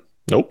it yet?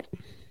 Nope.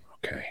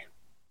 Okay.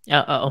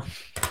 Uh-oh.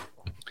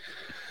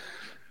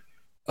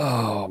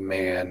 Oh,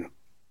 man.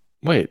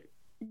 Wait,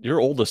 your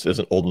oldest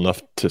isn't old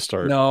enough to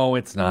start. No,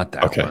 it's not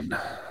that one.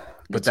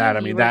 But that, I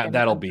mean,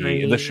 that'll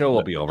be, the show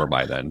will be over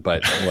by then,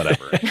 but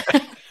whatever.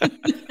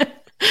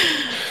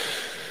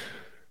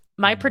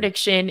 My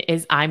prediction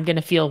is I'm going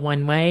to feel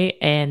one way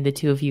and the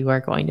two of you are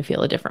going to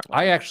feel a different way.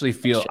 I actually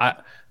feel,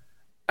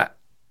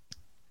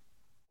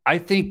 I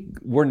think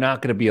we're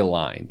not going to be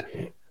aligned.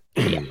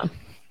 Yeah.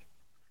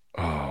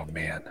 Oh,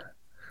 man.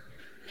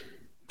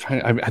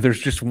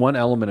 There's just one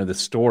element of the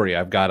story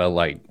I've got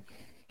to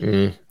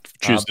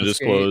choose to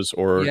disclose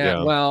or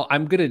well,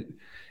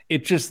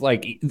 it's just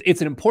like it's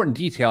an important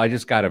detail. I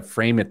just got to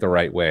frame it the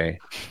right way.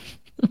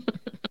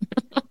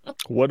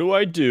 What do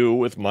I do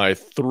with my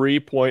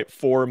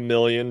 $3.4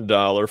 million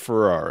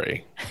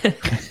Ferrari?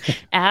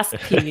 Ask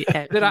Pete.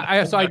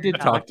 I did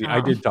talk to you.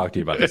 I did talk to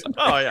you about this.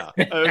 Oh yeah,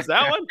 is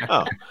that one?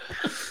 Oh,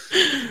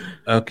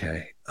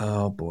 okay.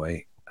 Oh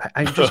boy.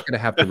 I'm just going to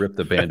have to rip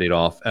the Band-Aid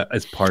off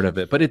as part of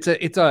it. But it's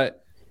a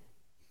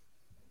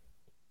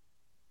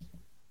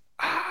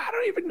I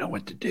don't even know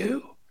what to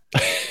do.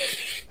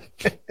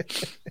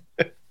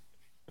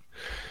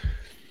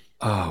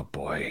 Oh,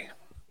 boy.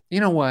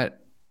 You know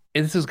what?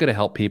 This is going to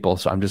help people,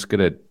 so I'm just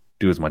going to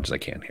do as much as I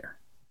can here.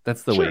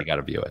 That's the way you got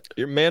to view it.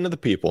 You're a man of the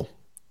people.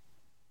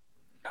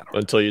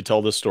 Until you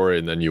tell the story,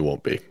 and then you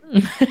won't be.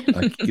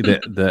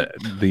 The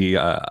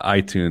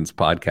iTunes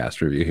podcast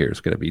review here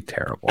is going to be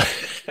terrible.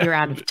 You're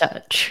out of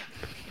touch.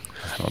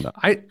 I don't know.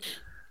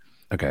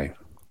 Okay.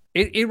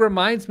 It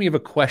reminds me of a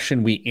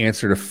question we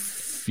answered a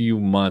few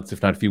months,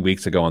 if not a few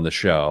weeks ago on the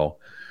show,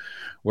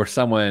 where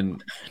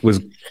someone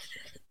was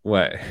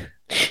what?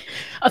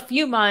 A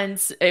few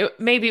months,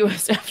 maybe it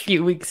was a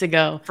few weeks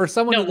ago. For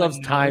someone who loves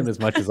time as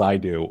much as I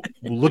do,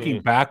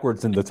 looking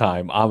backwards into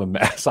time, I'm a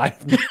mess. I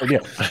have no idea.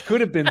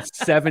 Could have been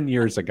 7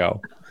 years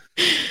ago.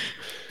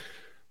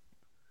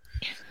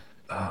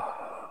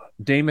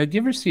 Dame, did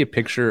you ever see a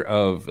picture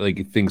of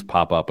like things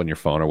pop up on your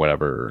phone or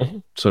whatever,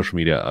 social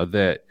media,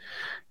 that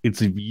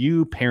it's of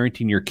you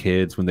parenting your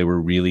kids when they were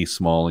really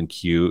small and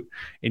cute,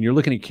 and you're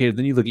looking at kids,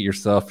 then you look at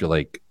yourself, you're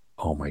like,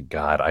 oh my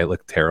God, I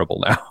look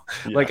terrible now.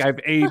 Yes. Like I've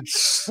aged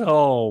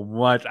so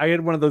much. I had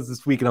one of those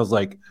this week and I was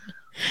like,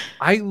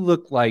 I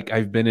look like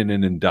I've been in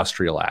an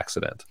industrial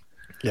accident.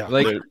 Yeah.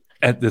 Like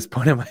at this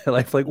point in my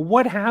life, like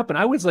what happened?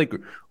 I was like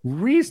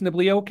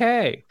reasonably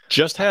okay.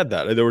 Just had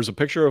that. There was a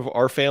picture of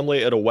our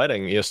family at a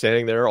wedding,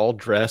 standing there all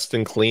dressed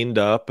and cleaned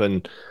up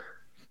and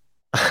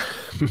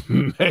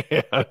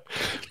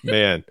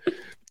man,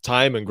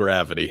 time and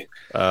gravity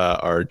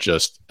are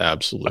just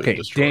absolutely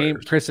destroyers. Dame,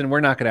 Kristen, we're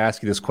not going to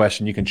ask you this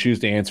question. You can choose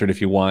to answer it if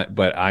you want,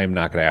 but I'm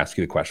not going to ask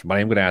you the question. But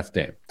I am going to ask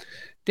Dame.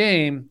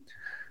 Dame,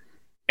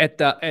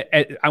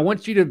 I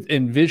want you to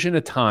envision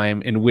a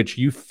time in which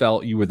you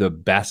felt you were the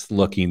best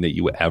looking that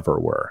you ever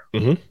were.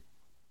 Mm-hmm.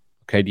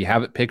 Okay. Do you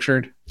have it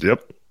pictured?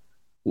 Yep.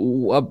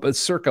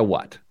 Circa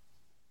what?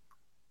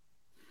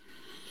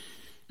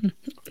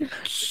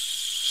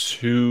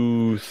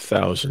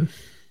 2000.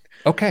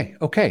 Okay.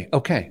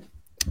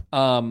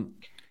 On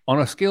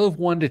a scale of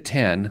 1 to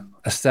 10,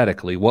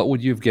 aesthetically, what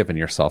would you have given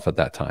yourself at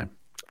that time?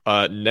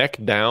 Neck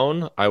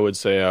down, I would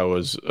say I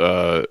was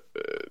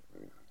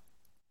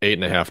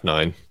 8.5,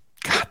 9.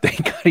 God,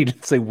 thank God he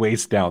didn't say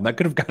waist down. That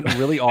could have gotten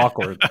really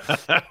awkward.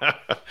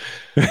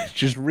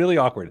 Just really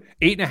awkward.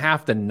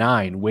 8.5 to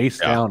 9,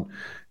 waist down.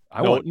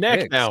 I want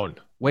neck pigs. down.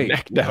 Wait,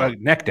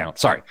 neck down.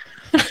 Sorry.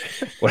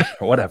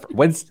 Whatever.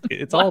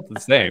 It's all the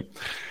same.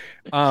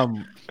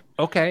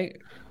 Okay.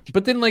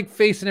 But then like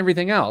face and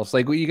everything else,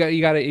 like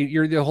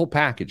you're the whole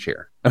package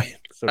here. I mean,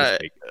 so to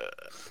speak.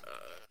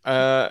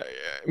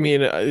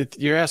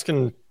 You're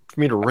asking for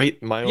me to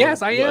rate my own.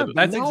 Yes, I am.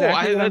 That's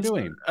exactly what I'm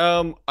doing.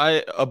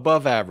 I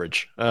above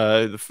average.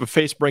 The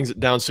face brings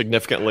it down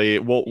significantly.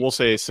 We'll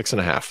say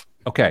 6.5.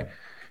 Okay.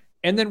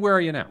 And then where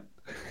are you now?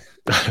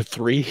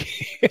 3.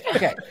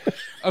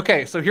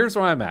 Okay. So here's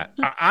where I'm at.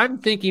 I'm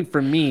thinking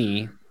for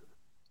me,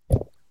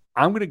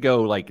 I'm going to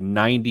go like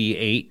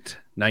 98,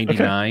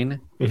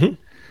 99. Okay. Mm-hmm.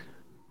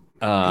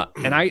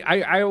 And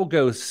I will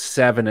go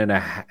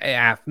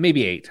 7.5,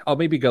 maybe 8. I'll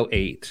maybe go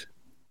 8.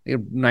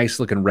 Nice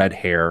looking red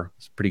hair.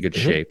 It's pretty good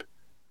shape.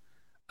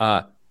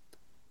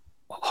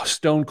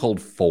 Stone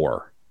cold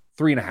 4,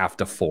 3.5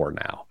 to 4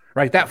 now.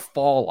 Right. That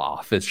fall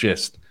off is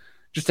just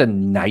a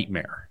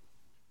nightmare.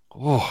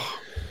 Oh,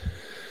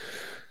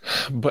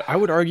 but I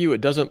would argue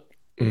it doesn't.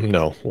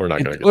 No, we're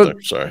not going to get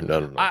there. Sorry.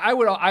 No.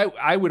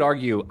 I would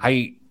argue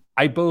I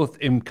both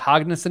am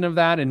cognizant of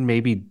that and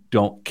maybe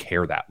don't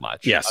care that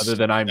much. Yes. Other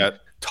than I'm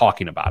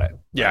talking about it.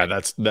 Yeah,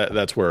 right?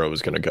 That's where I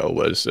was going to go.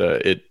 Was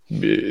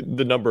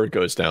the number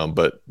goes down,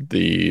 but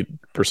the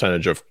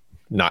percentage of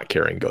not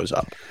caring goes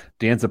up.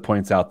 Danza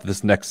points out that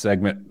this next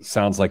segment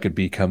sounds like it'd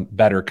become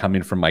better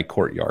coming from my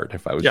courtyard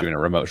if I was doing a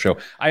remote show.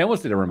 I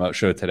almost did a remote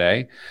show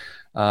today,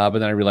 but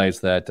then I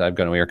realized that I've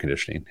got no air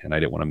conditioning and I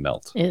didn't want to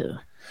melt. Ew.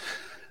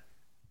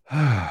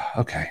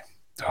 Okay.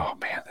 Oh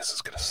man, this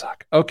is gonna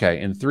suck. Okay,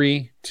 in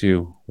 3,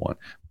 2, 1.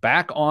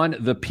 Back on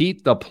the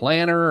Pete the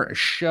Planner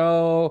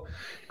show.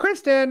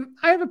 Kristen,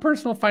 I have a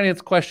personal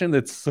finance question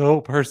that's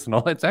so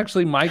personal. It's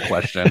actually my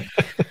question.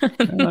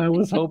 And I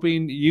was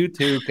hoping you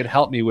two could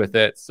help me with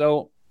it.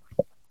 So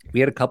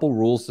we had a couple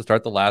rules to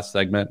start the last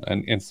segment,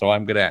 and so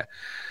I'm gonna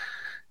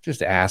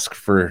just ask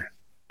to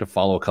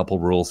follow a couple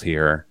rules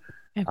here.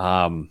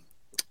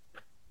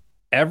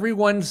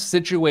 Everyone's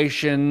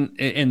situation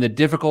and the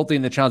difficulty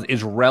and the challenge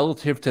is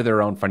relative to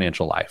their own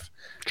financial life.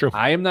 True.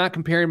 I am not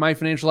comparing my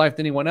financial life to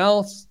anyone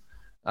else.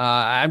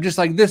 I'm just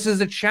like, this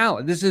is a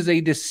challenge. This is a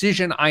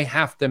decision I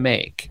have to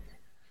make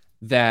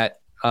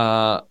that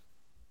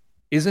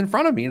is in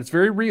front of me. And it's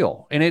very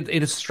real. And it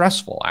is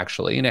stressful,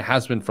 actually. And it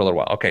has been for a little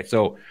while. Okay,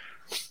 so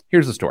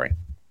here's the story.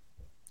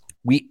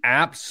 We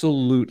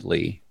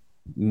absolutely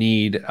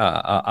need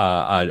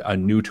a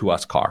new to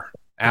us car.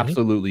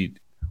 Absolutely.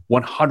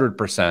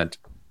 100%,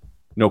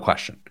 no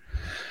question.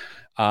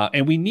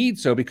 And we need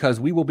so because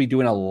we will be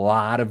doing a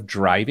lot of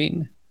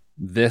driving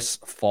this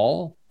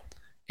fall,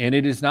 and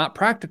it is not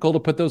practical to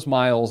put those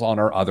miles on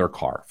our other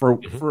car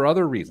for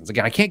other reasons.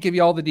 Again, I can't give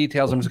you all the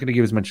details. I'm just going to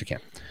give as much as I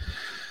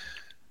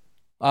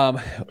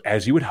can.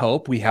 As you would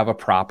hope, we have a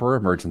proper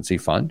emergency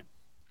fund.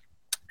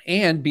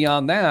 And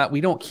beyond that, we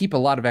don't keep a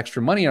lot of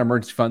extra money in our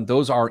emergency fund.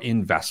 Those are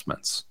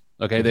investments.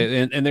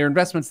 Okay, and they're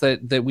investments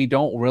that we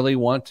don't really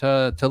want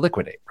to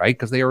liquidate, right?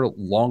 Because they are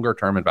longer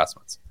term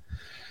investments.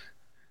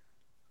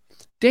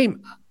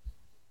 Dame,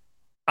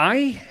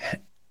 I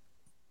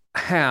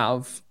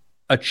have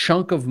a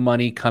chunk of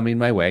money coming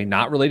my way,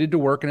 not related to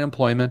work and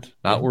employment,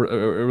 not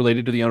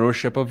related to the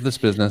ownership of this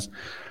business,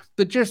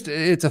 but just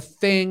it's a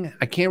thing.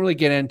 I can't really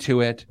get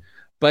into it,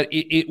 but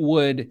it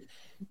would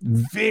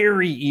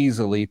very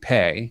easily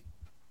pay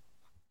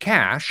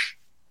cash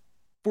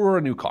for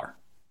a new car.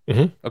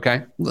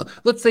 Okay.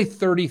 Let's say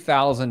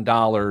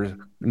 $30,000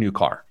 new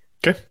car.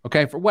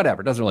 Okay. For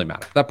whatever. It doesn't really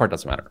matter. That part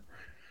doesn't matter.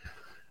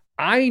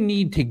 I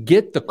need to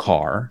get the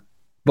car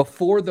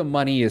before the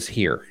money is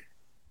here.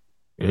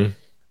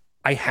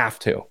 I have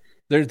to.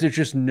 There's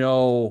just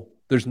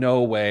there's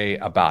no way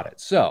about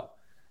it. So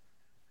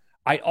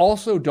I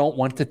also don't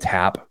want to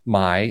tap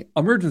my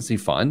emergency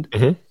fund.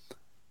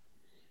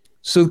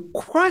 So the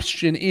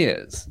question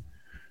is,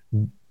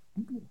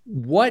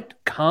 what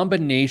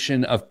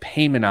combination of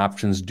payment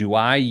options do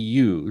I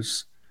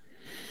use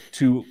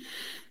to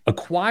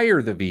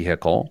acquire the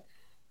vehicle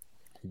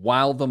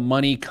while the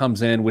money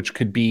comes in, which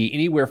could be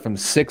anywhere from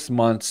 6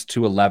 months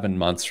to 11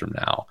 months from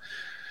now?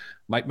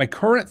 My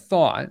current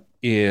thought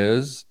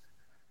is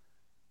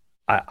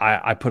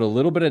I put a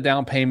little bit of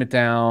down payment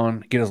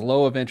down, get as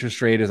low of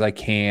interest rate as I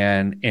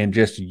can, and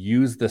just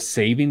use the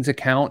savings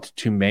account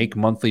to make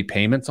monthly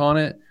payments on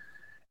it.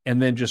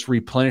 and then just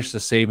replenish the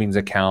savings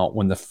account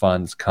when the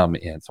funds come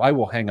in. So I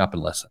will hang up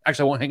and listen.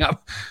 Actually, I won't hang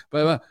up,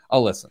 but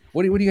I'll listen.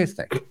 What do you guys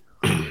think?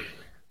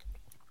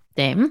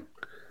 Dame?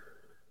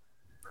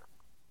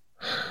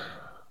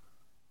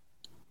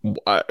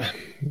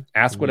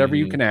 Ask whatever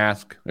you can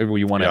ask, whatever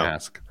you want to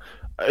ask.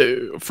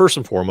 First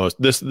and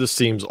foremost, this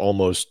seems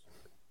almost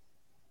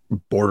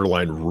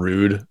borderline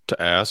rude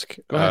to ask,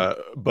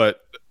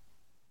 but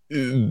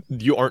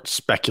you aren't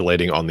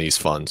speculating on these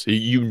funds.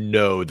 You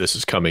know this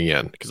is coming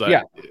in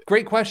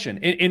great question.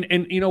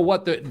 And you know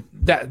what?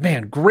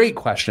 Great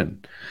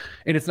question.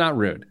 And it's not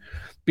rude,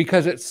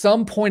 because at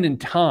some point in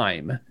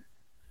time,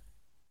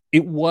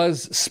 it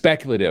was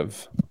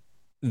speculative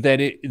that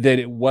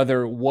it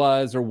whether it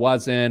was or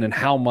wasn't and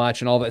how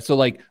much and all that. So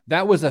like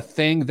that was a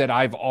thing that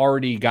I've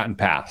already gotten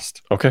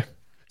past. Okay.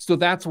 So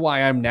that's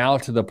why I'm now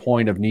to the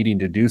point of needing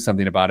to do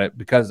something about it,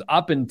 because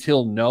up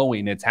until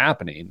knowing it's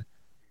happening,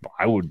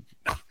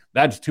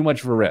 that's too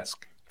much of a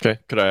risk.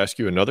 Okay. Could I ask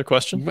you another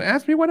question?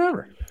 Ask me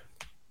whatever.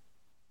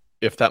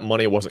 If that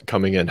money wasn't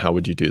coming in, how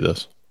would you do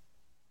this?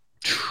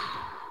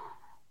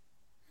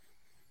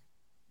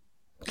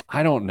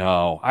 I don't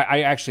know.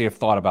 I actually have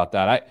thought about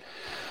that.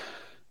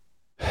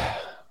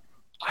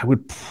 I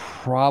would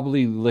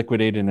probably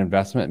liquidate an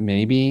investment,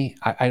 maybe.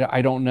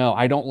 I don't know.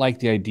 I don't like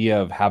the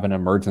idea of having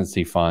an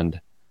emergency fund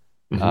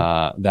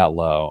that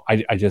low.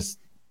 That's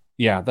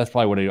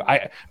probably what I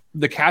do.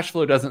 The cash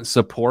flow doesn't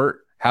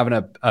support having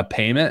a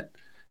payment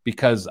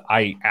because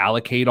I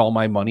allocate all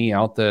my money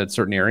out to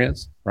certain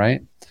areas,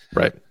 right?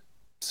 Right.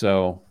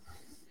 So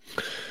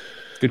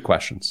good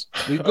questions.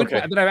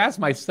 That I've asked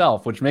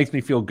myself, which makes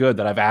me feel good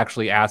that I've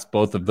actually asked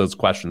both of those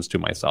questions to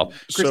myself.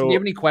 Chris, do you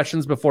have any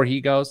questions before he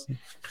goes?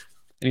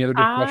 Any other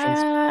questions?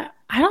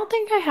 I don't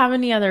think I have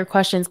any other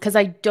questions, because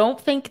I don't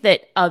think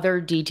that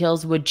other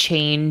details would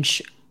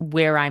change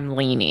where I'm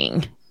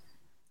leaning.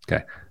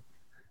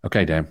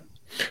 Okay, Dan.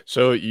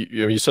 So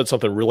you said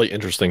something really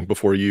interesting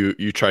before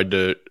you tried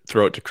to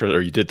throw it to Chris,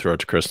 or you did throw it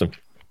to Kristen.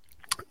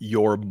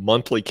 Your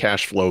monthly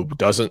cash flow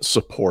doesn't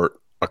support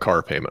a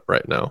car payment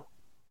right now.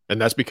 And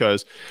that's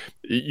because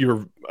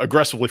you're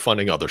aggressively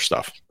funding other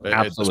stuff.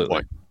 Absolutely. At this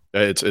point.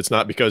 It's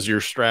not because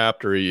you're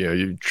strapped or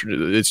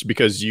it's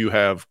because you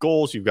have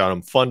goals, you've got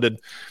them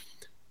funded.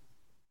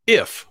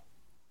 If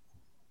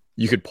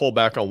you could pull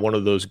back on one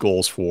of those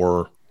goals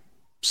for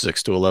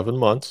 6 to 11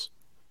 months,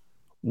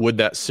 would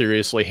that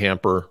seriously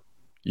hamper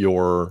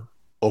your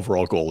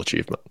overall goal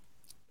achievement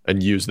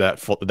and use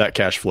that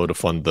cash flow to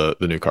fund the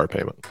new car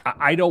payment?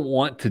 I don't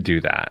want to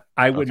do that.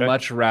 I would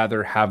much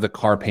rather have the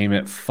car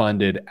payment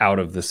funded out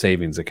of the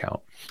savings account.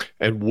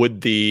 And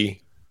would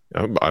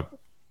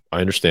I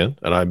understand.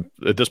 And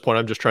at this point,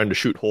 I'm just trying to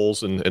shoot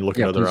holes and look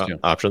at other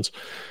options.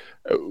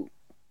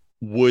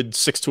 Would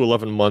 6 to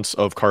 11 months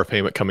of car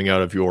payment coming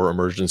out of your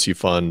emergency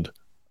fund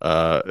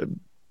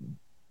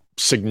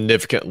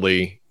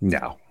significantly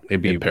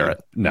impair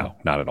it? No,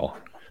 not at all.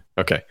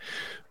 Okay.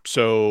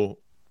 So,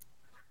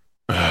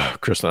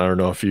 Kristen, I don't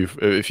know if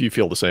you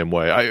feel the same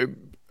way.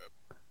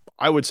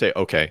 I would say,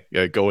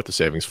 go with the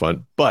savings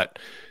fund, but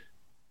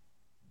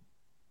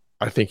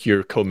I think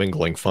you're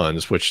commingling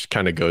funds, which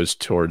kind of goes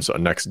towards a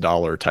next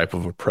dollar type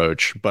of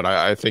approach. But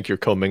I think you're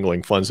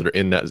commingling funds that are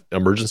in that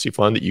emergency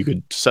fund that you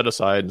could set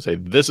aside and say,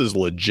 this is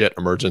legit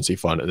emergency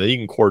fund. And then you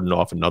can cordon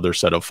off another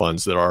set of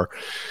funds that are,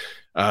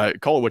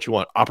 call it what you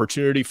want,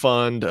 opportunity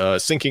fund,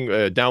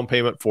 sinking down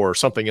payment for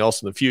something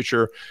else in the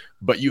future.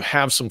 But you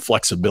have some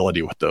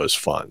flexibility with those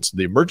funds.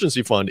 The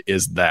emergency fund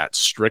is that,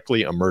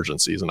 strictly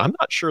emergencies. And I'm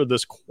not sure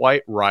this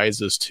quite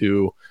rises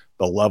to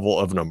the level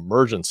of an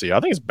emergency.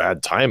 I think it's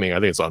bad timing. I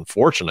think it's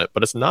unfortunate,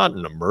 but it's not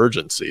an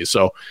emergency.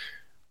 So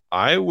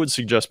I would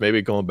suggest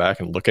maybe going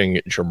back and looking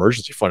at your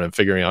emergency fund and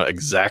figuring out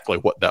exactly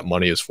what that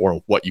money is for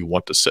and what you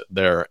want to sit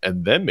there,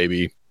 and then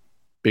maybe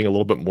being a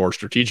little bit more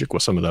strategic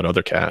with some of that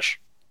other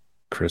cash.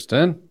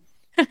 Kristen?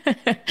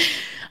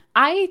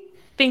 I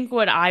think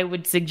what I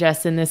would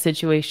suggest in this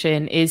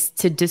situation is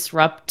to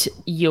disrupt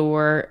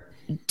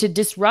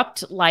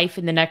life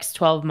in the next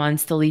 12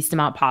 months the least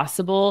amount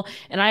possible.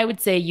 And I would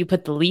say you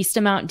put the least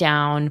amount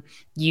down,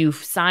 you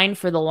sign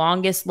for the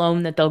longest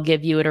loan that they'll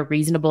give you at a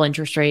reasonable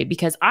interest rate,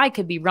 because I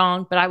could be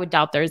wrong, but I would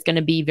doubt there's going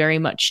to be very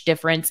much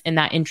difference in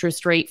that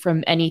interest rate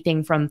from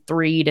anything from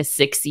 3 to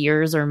 6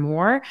 years or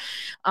more.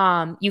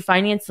 You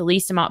finance the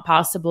least amount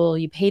possible,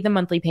 you pay the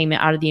monthly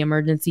payment out of the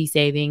emergency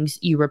savings,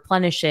 you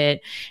replenish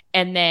it,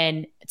 and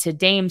then to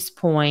Dame's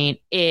point,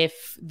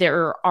 if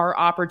there are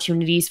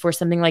opportunities for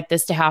something like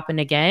this to happen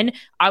again,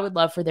 I would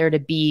love for there to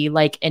be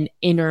like an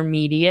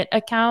intermediate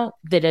account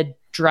that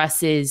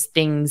addresses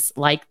things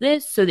like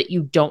this so that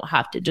you don't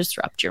have to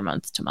disrupt your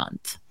month to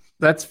month.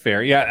 That's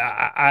fair.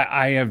 Yeah,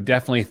 I have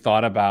definitely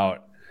thought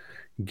about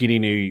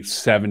getting a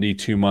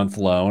 72-month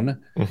loan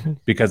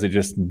because it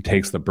just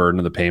takes the burden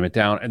of the payment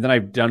down. And then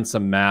I've done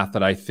some math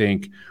that I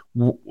think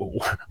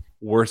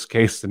worst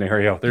case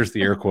scenario, there's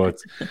the air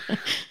quotes.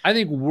 I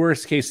think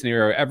worst case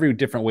scenario, every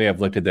different way I've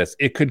looked at this,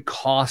 it could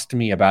cost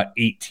me about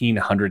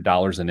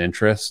 $1,800 in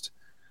interest.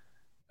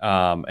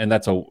 And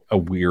that's a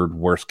weird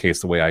worst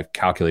case, the way I've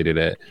calculated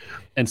it.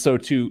 And so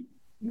to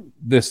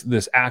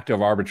this act of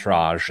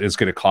arbitrage is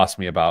going to cost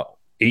me about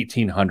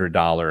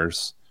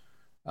 $1,800.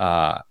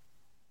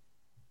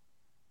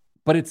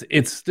 But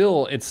it's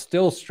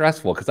still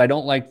stressful because I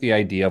don't like the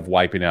idea of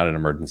wiping out an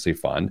emergency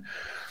fund.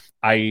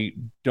 I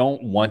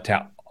don't want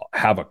to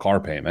have a car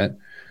payment.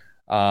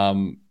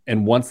 And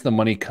once the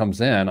money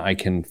comes in, I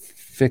can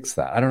fix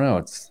that. I don't know.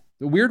 It's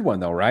a weird one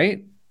though,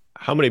 right?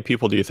 How many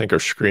people do you think are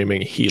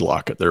screaming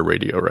HELOC at their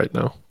radio right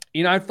now?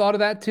 I've thought of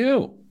that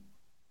too.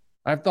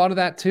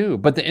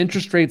 But the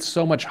interest rate's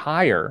so much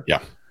higher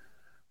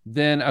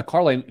than a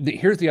car loan.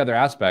 Here's the other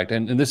aspect.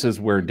 And this is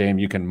where, Dame,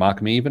 you can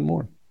mock me even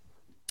more.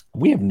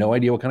 We have no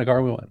idea what kind of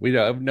car we want. We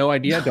have no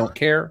idea, don't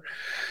care,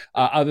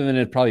 other than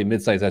it's probably a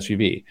midsize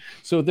SUV.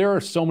 So there are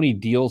so many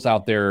deals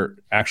out there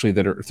actually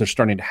they're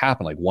starting to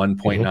happen, like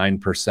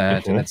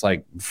 1.9%. And it's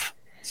like,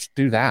 let's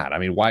do that. I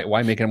mean,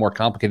 why make it more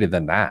complicated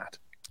than that?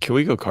 Can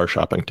we go car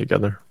shopping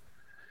together?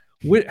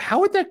 How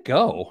would that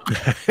go?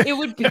 It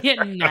would be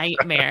a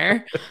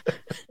nightmare.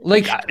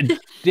 Like,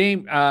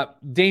 Dame,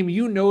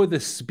 you know the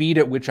speed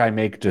at which I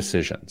make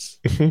decisions.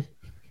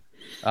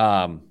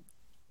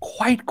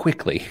 Quite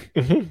quickly.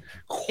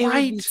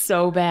 Quite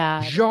so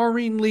bad.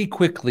 Jarringly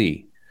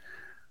quickly.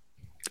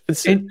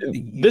 This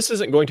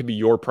isn't going to be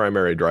your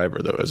primary driver,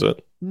 though, is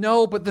it?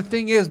 No, but the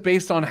thing is,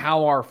 based on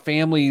how our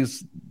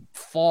family's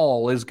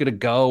fall is going to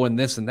go and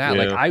this and that,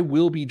 like I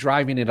will be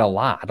driving it a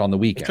lot on the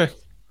weekend. Okay.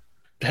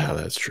 Yeah,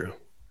 that's true.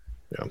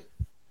 Yeah.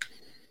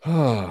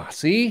 Oh,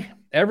 see?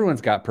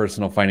 Everyone's got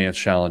personal finance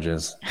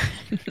challenges.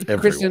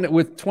 Kristen,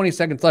 with 20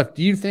 seconds left,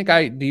 do you think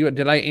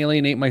did I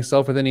alienate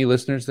myself with any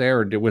listeners there,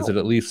 or was it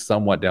at least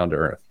somewhat down to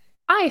earth?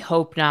 I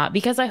hope not,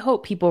 because I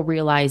hope people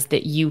realize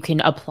that you can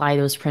apply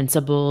those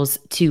principles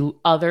to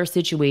other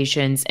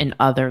situations and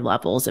other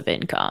levels of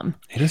income.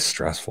 It is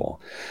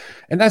stressful.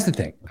 And that's the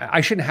thing.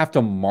 I shouldn't have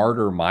to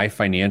martyr my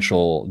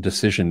financial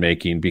decision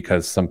making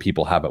because some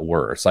people have it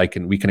worse.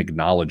 We can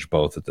acknowledge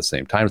both at the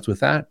same time. So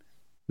with that,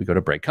 we go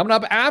to break. Coming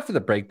up after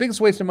the break,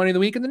 biggest waste of money of the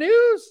week in the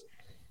news.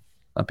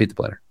 I'm Pete the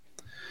Planner.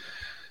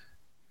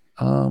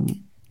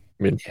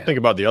 Think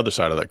about the other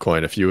side of that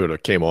coin. If you would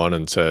have came on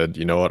and said,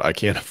 you know what, I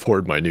can't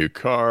afford my new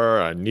car.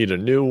 I need a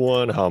new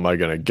one. How am I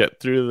going to get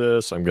through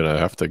this? I'm going to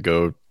have to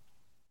go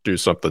do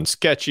something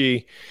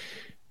sketchy.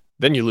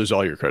 Then you lose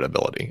all your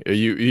credibility.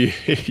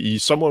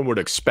 Someone would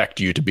expect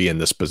you to be in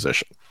this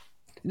position.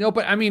 No,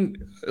 but I mean,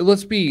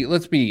 let's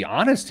be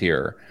honest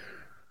here.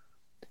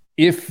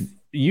 If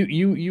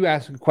you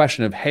ask a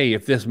question of, hey,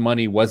 if this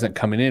money wasn't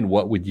coming in,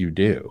 what would you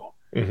do?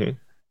 And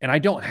I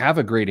don't have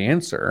a great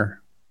answer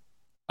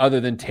other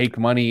than take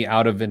money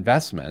out of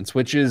investments,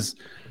 which is,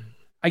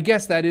 I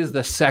guess that is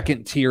the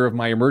second tier of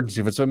my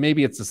emergency fund. So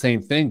maybe it's the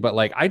same thing, but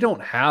like, I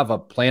don't have a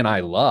plan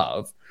I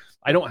love.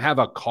 I don't have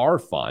a car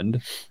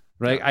fund,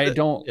 right? I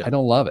don't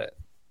love it.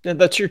 And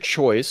that's your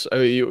choice. I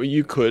mean,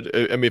 you could,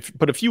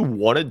 but if you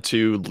wanted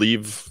to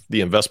leave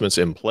the investments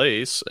in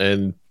place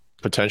and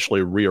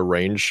potentially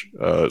rearrange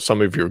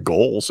some of your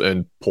goals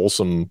and pull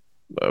some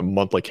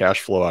monthly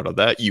cash flow out of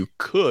that, you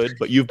could,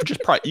 but you've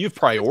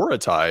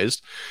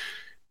prioritized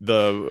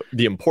the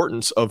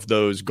importance of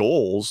those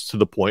goals to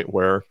the point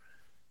where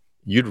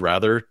you'd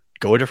rather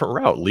go a different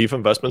route, leave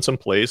investments in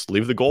place,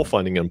 leave the goal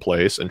funding in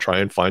place, and try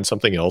and find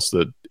something else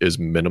that is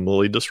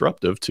minimally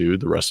disruptive to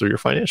the rest of your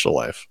financial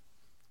life.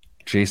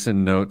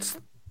 Jason notes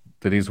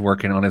that he's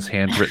working on his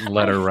handwritten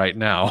letter right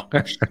now.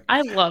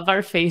 I love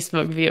our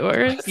Facebook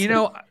viewers.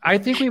 I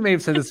think we may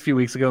have said this a few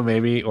weeks ago,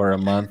 maybe, or a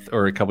month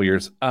or a couple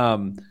years.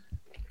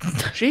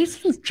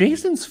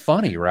 Jason's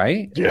funny,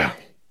 right? Yeah.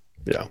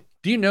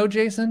 Do you know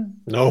Jason?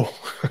 No.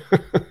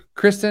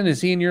 Kristen,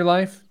 is he in your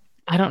life?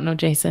 I don't know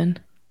Jason.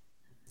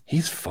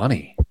 He's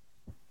funny.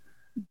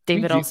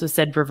 David also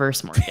said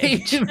reverse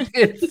mortgage.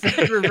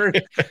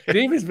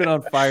 David's been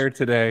on fire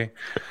today.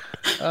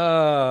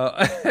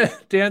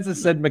 Danza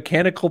said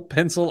mechanical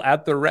pencil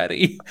at the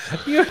ready.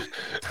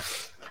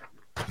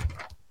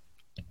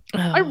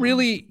 I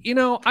really,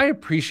 I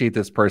appreciate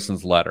this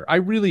person's letter. I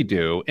really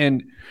do.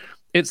 And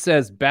it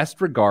says, best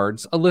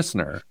regards, a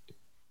listener.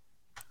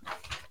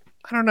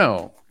 I don't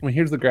know. I mean,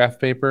 here's the graph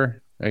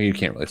paper. Oh, you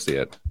can't really see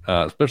it,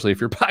 especially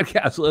if your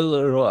podcast.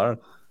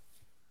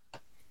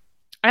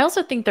 I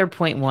also think their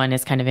point one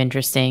is kind of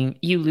interesting.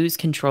 You lose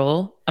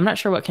control. I'm not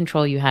sure what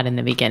control you had in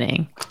the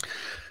beginning.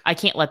 I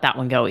can't let that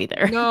one go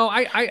either. No,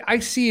 I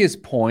see his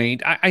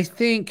point. I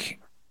think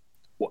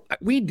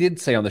we did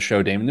say on the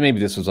show, Damon, maybe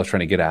this was what I was trying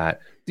to get at.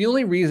 The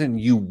only reason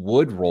you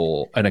would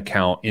roll an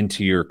account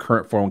into your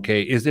current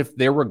 401k is if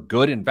there were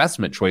good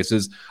investment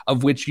choices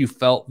of which you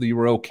felt that you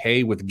were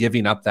okay with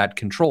giving up that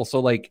control. So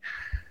like,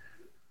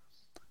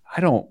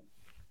 and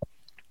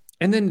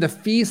then the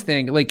fees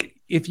thing, like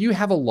if you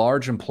have a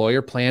large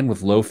employer plan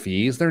with low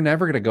fees, they're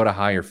never going to go to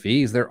higher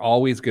fees. They're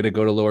always going to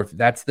go to lower.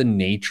 That's the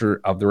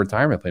nature of the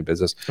retirement plan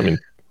business. I mean,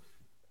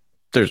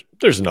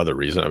 there's another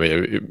reason. I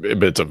mean,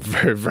 it's a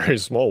very, very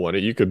small one.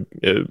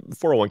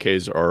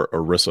 401ks are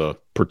ERISA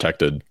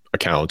protected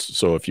accounts.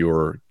 So if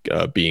you're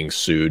being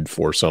sued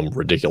for some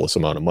ridiculous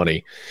amount of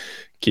money,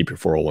 keep your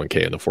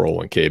 401k in the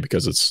 401k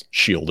because it's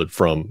shielded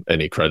from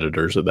any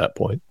creditors at that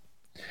point.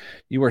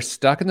 You are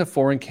stuck in the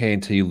 401k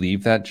until you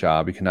leave that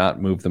job. You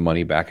cannot move the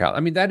money back out.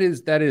 I mean, that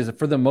is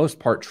for the most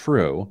part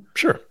true.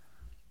 Sure.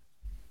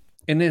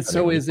 And then,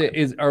 so is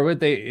the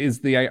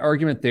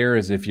argument there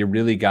is if you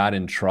really got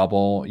in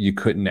trouble, you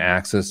couldn't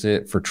access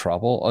it for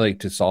trouble, like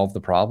to solve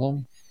the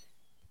problem?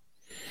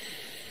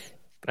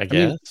 I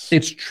guess. mean,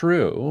 it's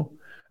true.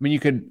 I mean, you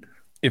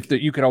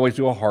could always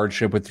do a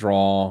hardship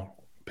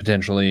withdrawal.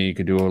 Potentially, you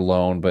could do a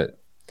loan, but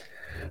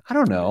I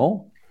don't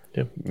know.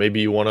 Yeah,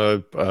 maybe you want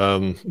to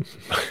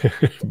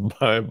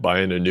buy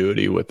an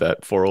annuity with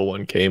that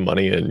 401k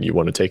money, and you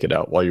want to take it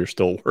out while you're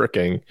still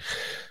working.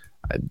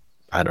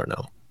 I don't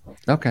know.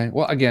 Okay.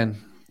 Well, again,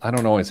 I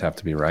don't always have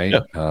to be right.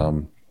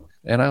 Yeah.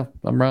 And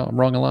I'm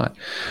wrong a lot.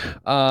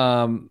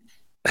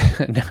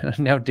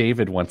 Now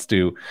David wants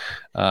to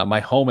my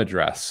home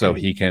address so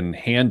he can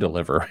hand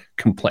deliver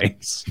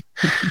complaints.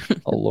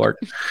 Oh Lord.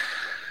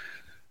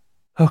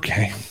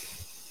 Okay.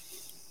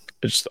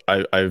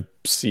 I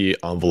see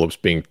envelopes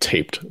being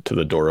taped to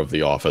the door of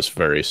the office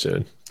very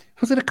soon.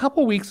 Was it a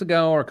couple weeks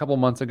ago or a couple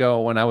months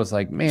ago when I was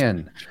like,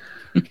 man,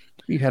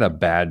 we had a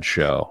bad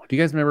show? Do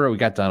you guys remember when we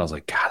got done? I was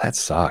like, God, that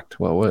sucked.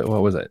 What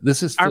was it?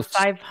 This is our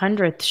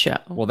 500th show.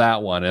 Well,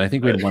 that one. And I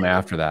think we had one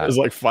after that. It was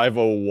like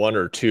 501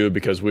 or 2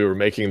 because we were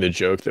making the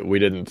joke that we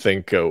didn't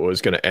think it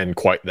was going to end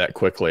quite that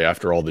quickly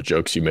after all the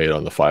jokes you made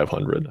on the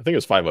 500. I think it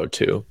was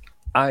 502.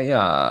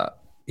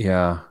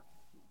 Yeah.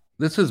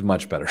 This is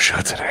much better show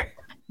today.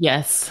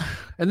 Yes.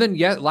 And then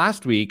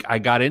last week I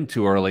got in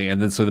too early,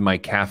 and then my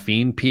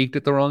caffeine peaked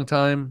at the wrong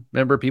time.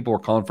 Remember, people were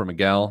calling for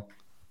Miguel.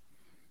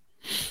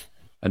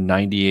 A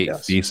 98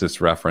 thesis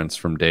reference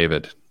from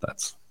David.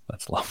 That's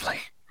lovely.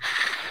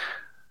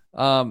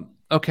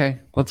 Okay,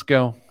 let's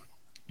go.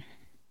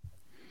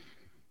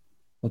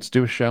 Let's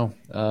do a show.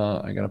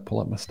 I gotta pull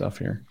up my stuff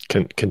here.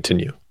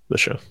 Continue the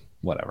show.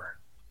 Whatever.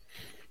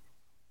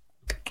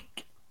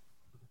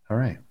 All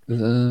right.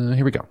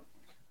 Here we go.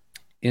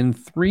 In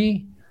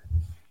 3,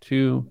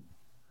 2.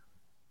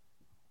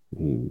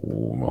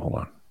 Hold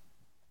on.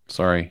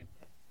 Sorry.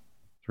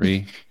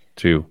 3,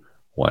 2,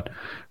 1.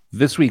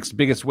 This week's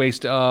biggest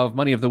waste of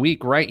money of the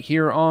week, right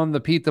here on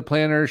the Pete the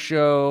Planner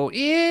Show,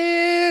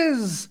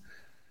 is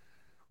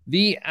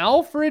the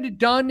Alfred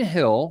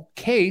Dunhill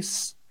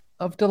Case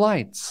of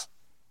Delights.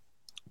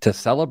 To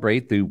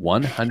celebrate the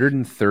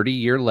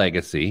 130-year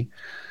legacy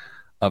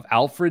of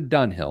Alfred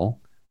Dunhill,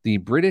 the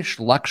British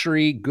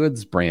luxury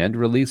goods brand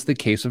released the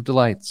Case of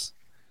Delights.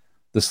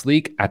 The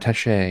sleek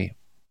attaché.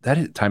 That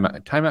is time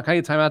out. Can I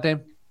get time out, Dave?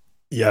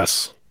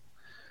 Yes.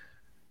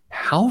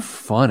 How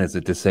fun is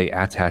it to say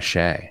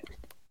attaché?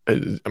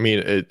 I mean,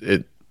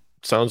 it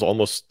sounds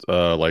almost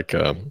like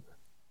a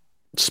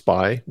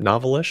spy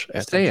novelish.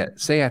 Say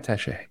it. Say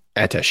attaché.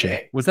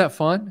 Attaché. Was that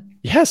fun?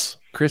 Yes.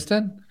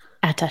 Kristen?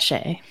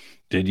 Attaché.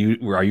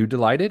 Are you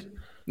delighted?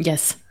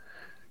 Yes.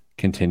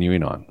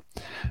 Continuing on.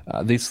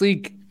 The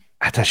sleek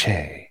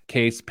attaché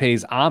case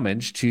pays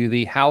homage to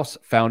the house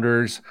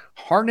founder's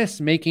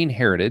harness-making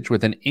heritage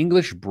with an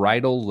English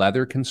bridal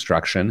leather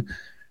construction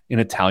in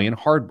Italian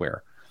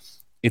hardware.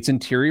 Its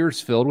interior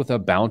is filled with a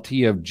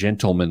bounty of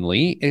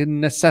gentlemanly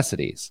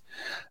necessities.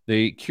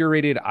 The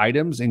curated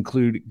items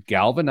include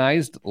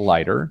galvanized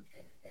lighter,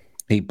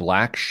 a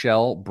black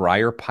shell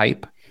briar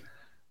pipe,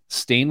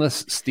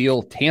 stainless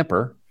steel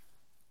tamper,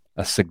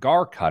 a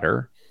cigar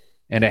cutter,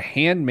 and a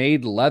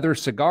handmade leather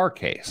cigar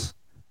case.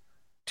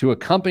 To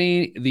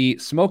accompany the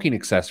smoking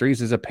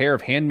accessories is a pair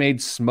of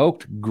handmade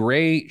smoked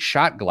gray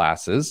shot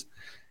glasses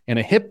and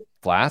a hip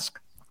flask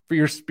for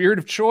your spirit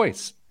of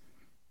choice.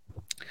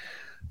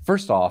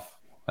 First off,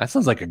 that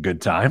sounds like a good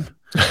time.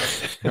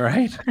 All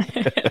right.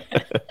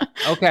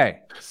 Okay.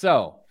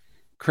 So,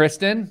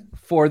 Kristen,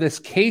 for this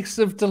Case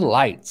of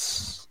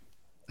Delights,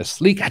 a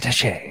sleek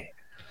attaché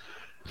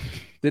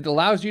that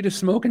allows you to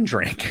smoke and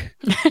drink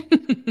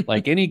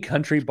like any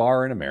country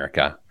bar in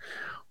America,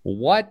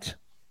 what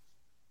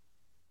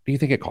do you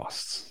think it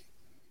costs?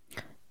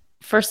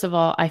 First of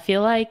all, I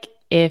feel like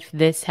if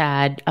this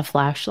had a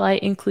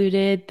flashlight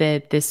included,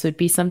 that this would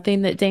be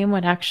something that Dame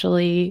would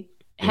actually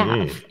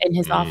have in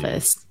his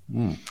office.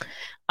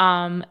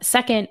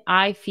 Second,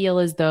 I feel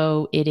as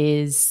though it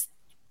is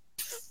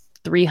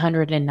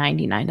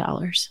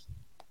 $399.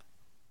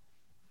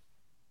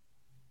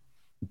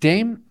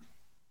 Dame?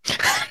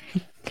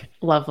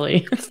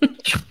 Lovely.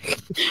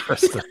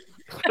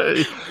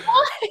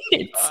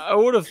 I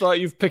would have thought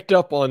you've picked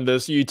up on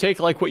this. You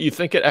take like what you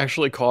think it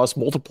actually costs,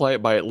 multiply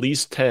it by at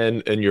least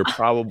 10, and you're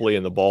probably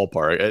in the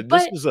ballpark.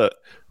 This is a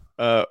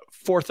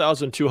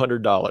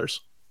 $4,200.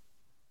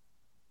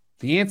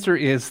 The answer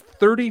is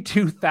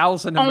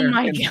 $32,000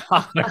 American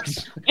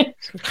dollars.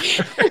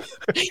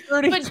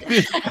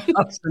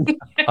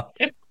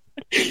 $32,000.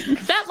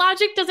 That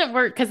logic doesn't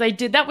work because I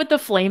did that with the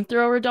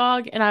flamethrower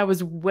dog, and I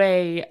was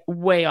way,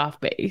 way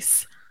off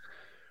base.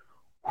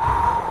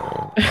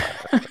 My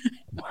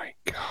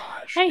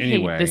gosh. I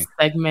hate this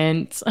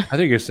segment. I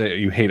think you say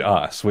you hate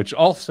us, which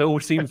also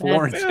seems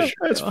warranted.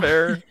 That's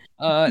fair.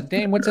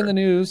 Dane, what's in the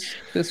news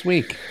this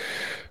week?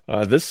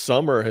 This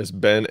summer has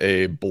been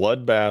a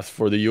bloodbath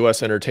for the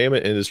U.S.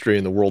 entertainment industry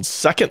in the world's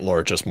second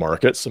largest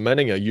market,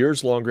 cementing a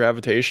years-long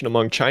gravitation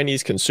among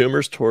Chinese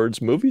consumers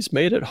towards movies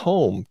made at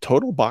home.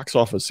 Total box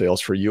office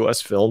sales for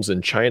U.S. films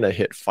in China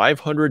hit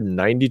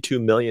 $592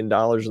 million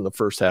in the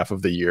first half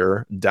of the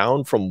year,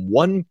 down from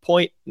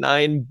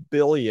 $1.9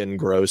 billion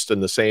grossed in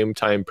the same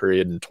time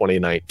period in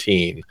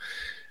 2019.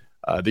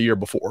 The year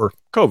before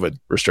COVID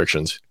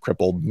restrictions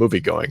crippled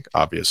moviegoing,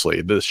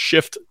 obviously. The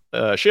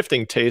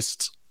shifting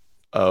tastes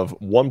of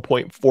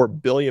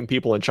 1.4 billion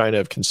people in China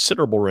have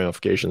considerable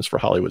ramifications for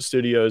Hollywood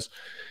studios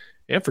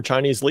and for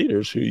Chinese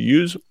leaders who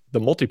use the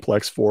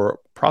multiplex for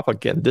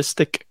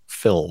propagandistic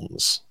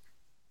films.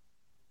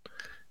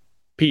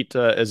 Pete,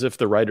 as if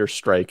the writer's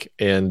strike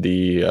and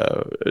the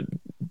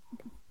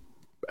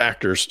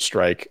actors'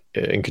 strike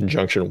in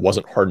conjunction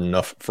wasn't hard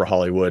enough for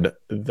Hollywood,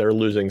 they're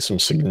losing some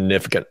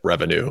significant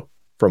revenue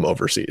from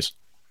overseas.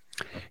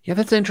 Yeah,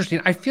 that's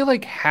interesting. I feel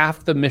like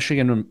half the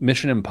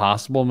Mission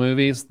Impossible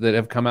movies that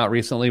have come out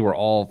recently were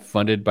all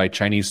funded by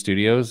Chinese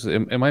studios.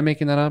 Am I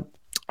making that up?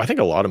 I think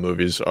a lot of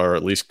movies are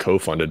at least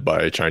co-funded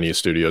by Chinese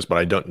studios, but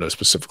I don't know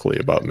specifically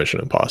about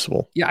Mission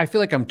Impossible. Yeah, I feel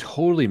like I'm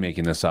totally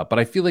making this up, but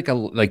I feel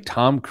like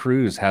Tom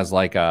Cruise has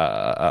like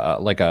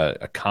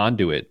a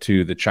conduit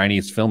to the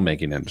Chinese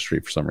filmmaking industry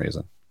for some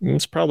reason.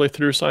 It's probably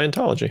through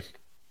Scientology.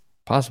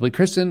 Possibly.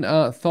 Kristen,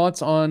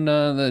 thoughts on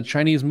the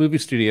Chinese movie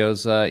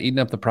studios eating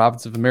up the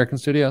profits of American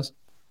studios?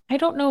 I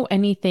don't know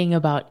anything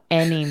about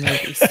any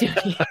movie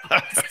studios.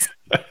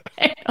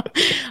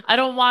 I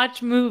don't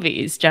watch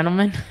movies,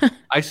 gentlemen.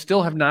 I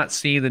still have not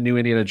seen the new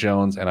Indiana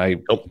Jones, and I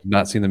have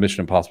not seen the Mission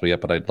Impossible yet,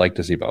 but I'd like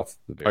to see both.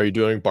 Are you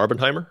doing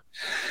Barbenheimer?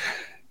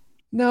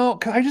 No,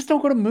 I just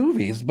don't go to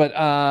movies, but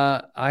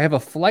I have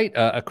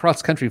a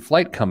cross-country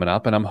flight coming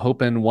up, and I'm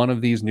hoping one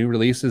of these new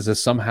releases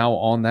is somehow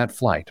on that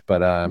flight,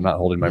 but I'm not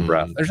holding my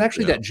breath. There's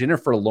actually that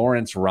Jennifer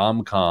Lawrence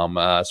rom-com,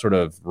 sort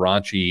of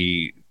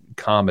raunchy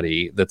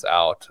comedy that's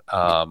out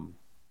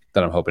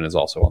that I'm hoping is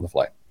also on the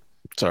flight.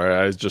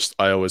 Sorry,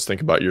 I always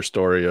think about your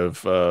story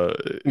of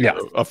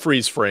a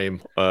freeze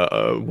frame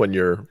when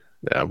you're...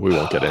 Yeah, we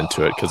won't get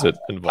into it because it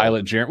involves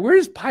Pilot Jeremy. Where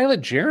is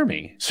Pilot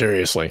Jeremy?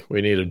 Seriously, we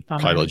needed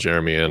Pilot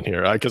Jeremy in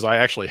here because I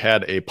actually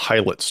had a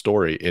pilot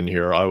story in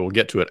here. I will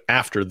get to it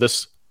after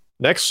this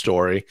next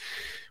story,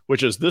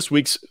 which is this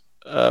week's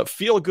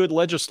feel-good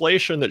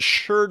legislation that's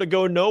sure to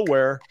go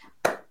nowhere.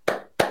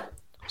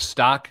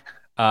 Stock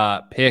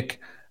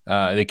pick.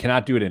 They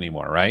cannot do it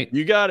anymore, right?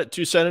 You got it.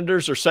 2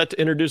 senators are set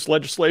to introduce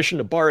legislation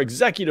to bar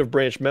executive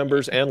branch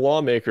members and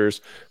lawmakers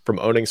from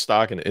owning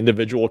stock in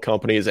individual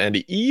companies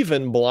and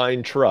even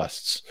blind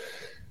trusts.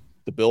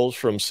 The bills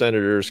from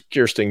Senators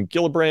Kirsten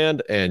Gillibrand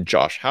and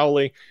Josh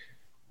Hawley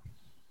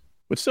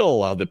would still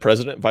allow the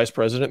president, vice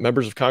president,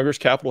 members of Congress,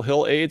 Capitol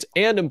Hill aides,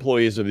 and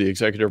employees of the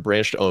executive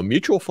branch to own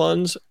mutual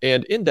funds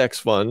and index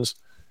funds,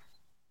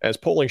 as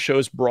polling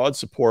shows broad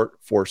support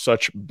for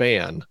such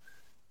ban.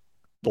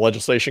 The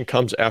legislation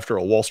comes after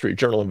a Wall Street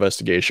Journal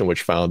investigation,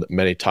 which found that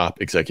many top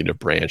executive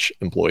branch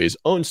employees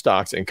own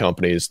stocks in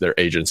companies their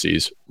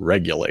agencies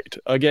regulate.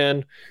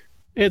 Again,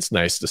 it's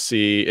nice to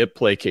see. It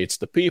placates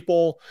the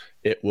people.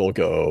 It will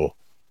go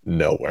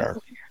nowhere.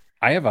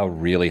 I have a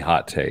really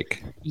hot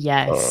take.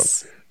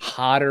 Yes.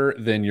 Hotter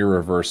than your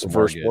reverse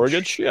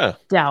mortgage? Yeah.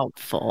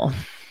 Doubtful.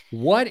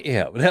 What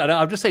if? No,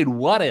 I'm just saying,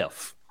 what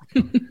if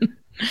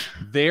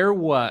there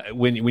was,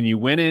 when you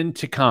went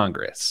into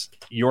Congress,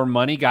 your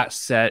money got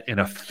set in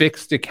a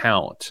fixed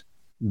account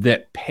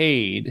that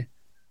paid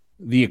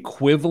the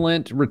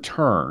equivalent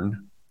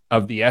return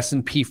of the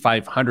S&P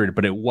 500,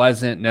 but it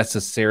wasn't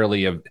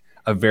necessarily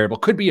a variable.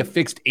 Could be a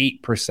fixed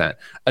 8%,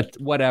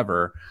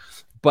 whatever.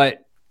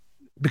 But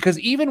because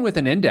even with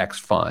an index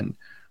fund,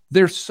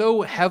 they're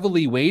so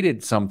heavily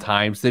weighted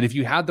sometimes that if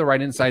you had the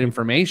right inside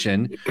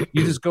information,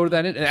 you just go to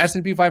that.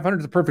 S&P 500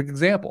 is a perfect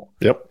example.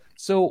 Yep.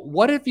 So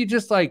what if you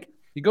just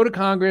you go to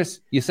Congress,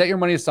 you set your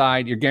money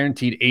aside, you're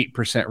guaranteed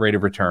 8% rate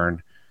of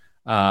return,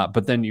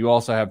 but then you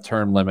also have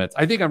term limits.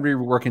 I think I'm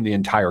reworking the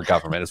entire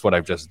government is what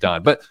I've just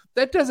done. But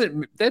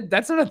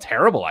that's not a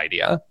terrible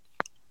idea.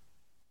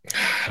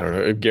 I don't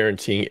know,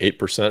 guaranteeing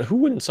 8%. Who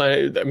wouldn't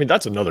sign? I mean,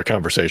 that's another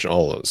conversation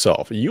all in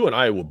itself. You and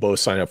I will both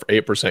sign up for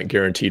 8%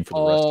 guaranteed for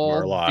the rest of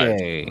our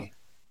lives.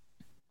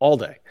 All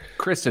day.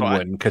 Kristen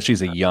wouldn't because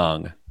she's a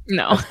young.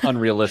 No.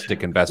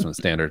 Unrealistic investment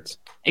standards.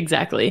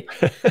 Exactly.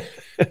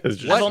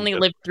 I've only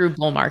lived through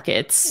bull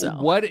markets. So.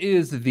 What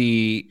is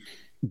the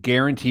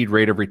guaranteed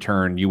rate of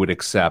return you would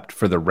accept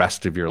for the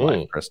rest of your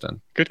life,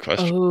 Kristen? Good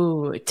question.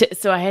 Oh,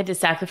 so I had to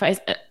sacrifice.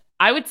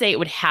 I would say it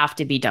would have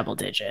to be double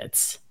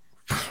digits.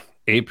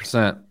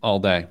 8% all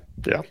day.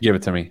 Yeah. Give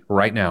it to me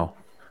right now.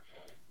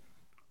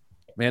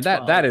 Man,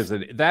 that is a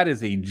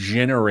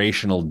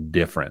generational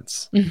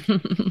difference.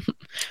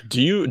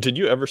 Did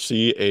you ever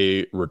see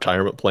a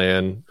retirement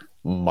plan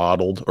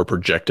modeled or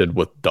projected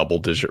with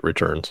double-digit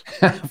returns?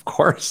 Of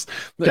course.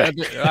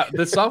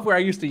 The software I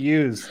used to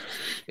use,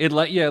 it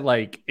let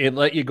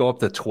you go up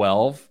to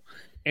 12,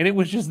 and it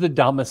was just the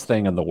dumbest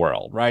thing in the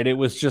world, right? It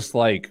was just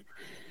it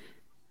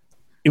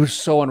was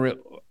so unreal.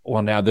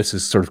 well, now this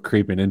is sort of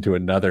creeping into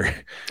another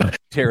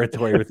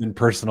territory within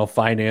personal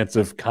finance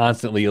of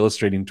constantly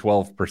illustrating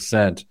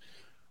 12%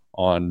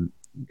 on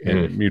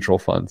mutual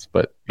funds,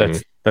 but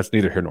that's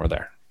neither here nor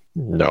there.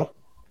 No.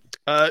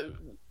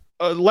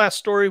 Last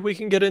story we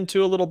can get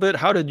into a little bit.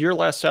 How did your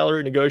last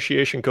salary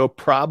negotiation go?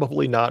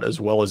 Probably not as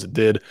well as it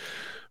did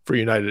for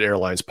United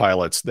Airlines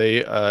pilots.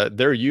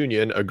 Their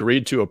union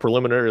agreed to a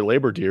preliminary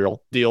labor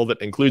deal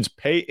that includes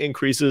pay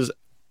increases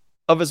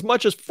of as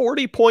much as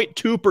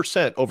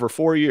 40.2% over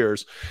 4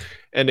 years,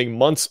 ending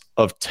months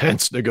of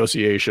tense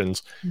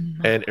negotiations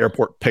and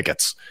airport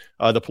pickets.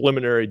 The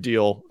preliminary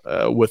deal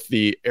with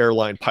the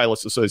Airline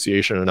Pilots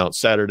Association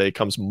announced Saturday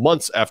comes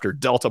months after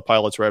Delta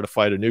pilots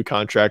ratified a new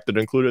contract that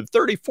included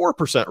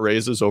 34%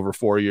 raises over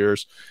 4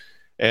 years,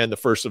 and the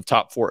first of the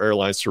top four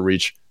airlines to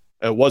reach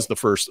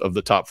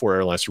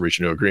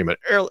a new agreement.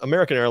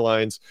 American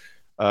Airlines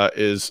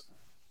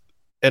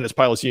and its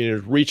pilots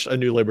union reached a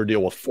new labor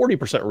deal with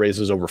 40%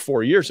 raises over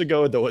 4 years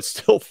ago, though it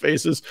still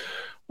faces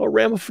a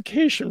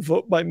ramification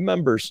vote by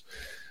members.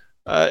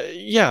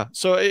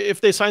 So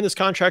if they sign this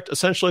contract,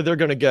 essentially they're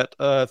going to get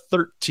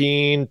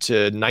 13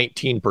 to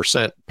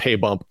 19% pay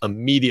bump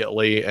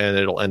immediately, and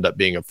it'll end up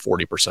being a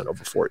 40%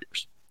 over 4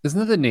 years. Isn't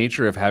that the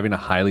nature of having a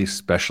highly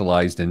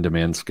specialized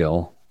in-demand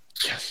skill?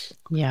 Yes.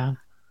 Yeah.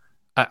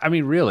 I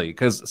mean, really,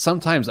 because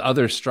sometimes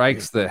other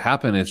strikes that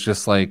happen, it's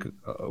just like,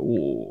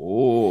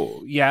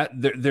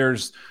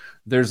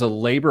 there's a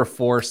labor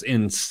force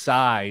in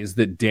size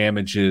that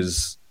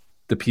damages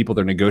the people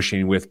they're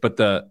negotiating with, but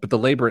the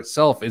labor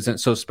itself isn't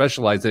so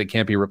specialized that it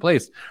can't be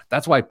replaced.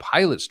 That's why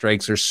pilot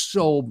strikes are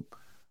so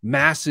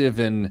massive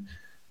and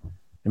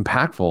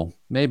impactful.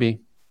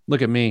 Maybe.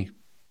 Look at me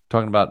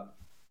talking about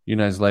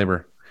unionized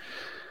labor.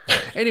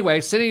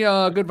 Anyway, sending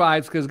good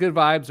vibes, because good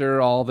vibes are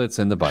all that's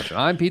in the budget.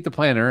 I'm Pete the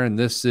Planner, and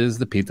this is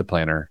the Pete the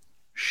Planner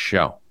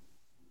Show.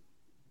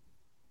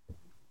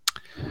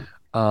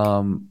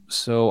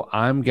 So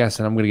I'm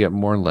guessing I'm going to get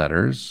more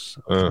letters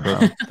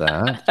about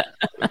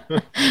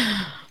that.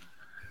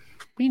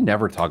 We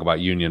never talk about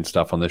union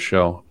stuff on this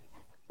show,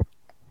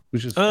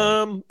 which is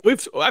fun.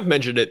 I've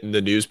mentioned it in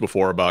the news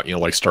before about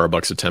like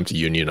Starbucks attempt to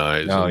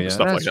unionize and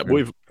stuff like that.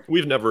 But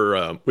we've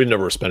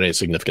never spent any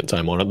significant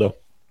time on it though.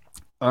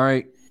 All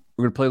right,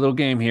 we're gonna play a little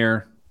game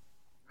here.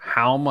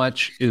 How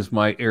much is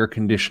my air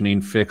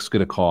conditioning fix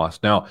going to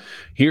cost? Now,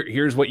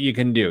 here's what you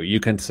can do. You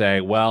can say,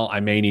 well, I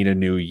may need a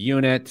new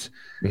unit.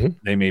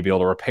 They may be able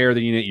to repair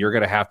the unit. You're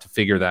going to have to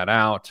figure that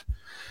out.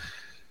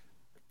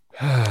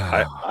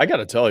 I got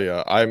to tell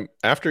you,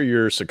 after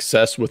your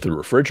success with the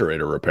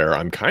refrigerator repair,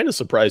 I'm kind of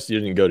surprised you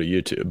didn't go to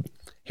YouTube.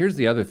 Here's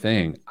the other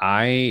thing.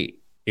 I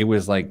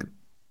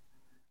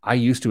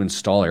used to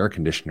install air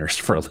conditioners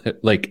for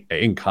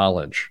in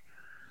college,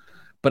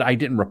 but I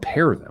didn't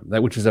repair them.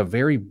 Which is a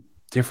very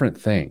different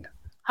thing.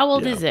 How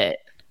old is it?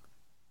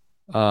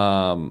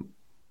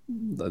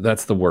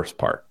 That's the worst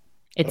part.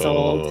 It's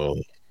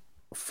old.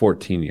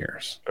 14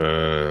 years.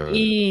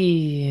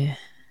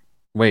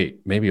 Wait,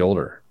 maybe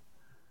older.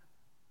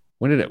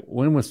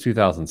 When was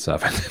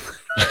 2007?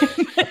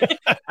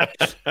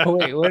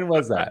 Wait, when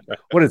was that?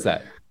 What is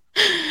that?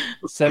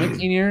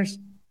 17 years?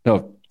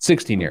 No,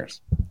 16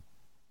 years.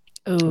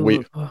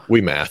 Ooh.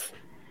 We math.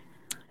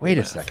 Wait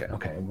a second.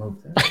 Okay.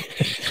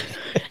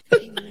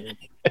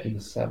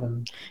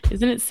 7.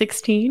 Isn't it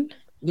 16?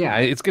 Yeah,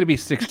 it's going to be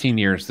 16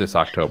 years this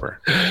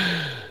October.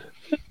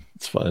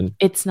 It's fun.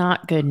 It's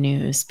not good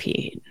news,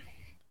 Pete.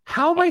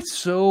 How am I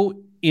so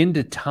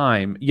into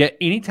time? Yet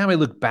anytime I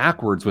look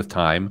backwards with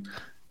time,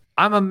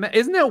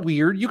 isn't that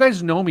weird? You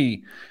guys know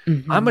me.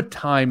 Mm-hmm. I'm a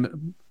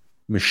time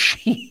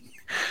machine.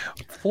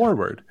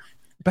 Forward,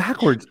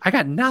 backwards, I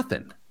got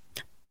nothing.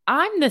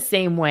 I'm the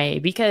same way,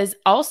 because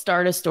I'll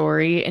start a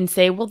story and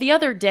say, well, the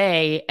other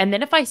day, and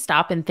then if I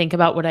stop and think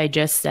about what I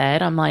just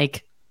said, I'm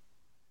like,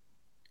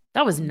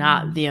 that was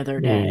not the other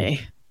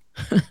day.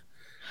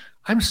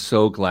 I'm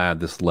so glad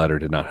this letter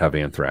did not have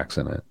anthrax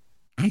in it.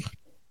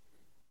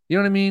 You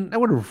know what I mean?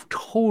 That would have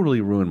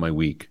totally ruined my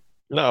week.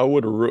 No, it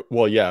would have.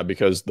 Well, yeah,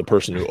 because the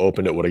person who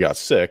opened it would have got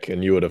sick,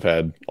 and you would have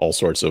had all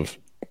sorts of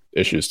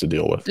issues to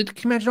deal with. Can you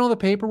imagine all the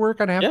paperwork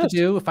I'd have to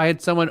do if I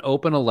had someone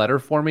open a letter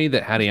for me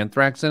that had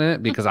anthrax in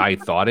it because I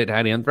thought it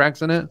had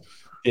anthrax in it?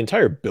 The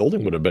entire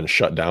building would have been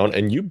shut down,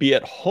 and you'd be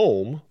at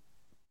home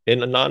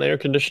in a non-air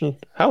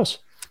conditioned house.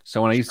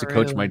 So when I used to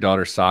coach my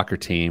daughter's soccer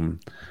team,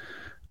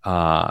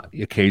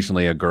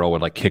 occasionally a girl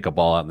would kick a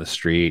ball out in the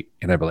street,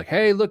 and I'd be like,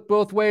 hey, look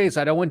both ways.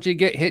 I don't want you to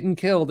get hit and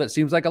killed. That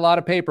seems like a lot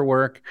of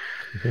paperwork.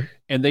 Mm-hmm.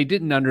 And they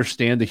didn't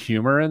understand the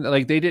humor, and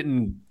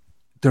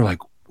they're like,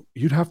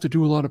 you'd have to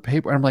do a lot of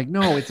paper. And I'm like,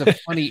 no, it's a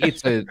funny,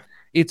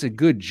 it's a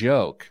good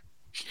joke.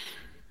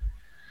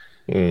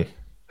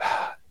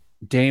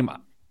 Dame,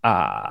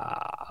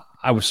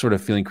 I was sort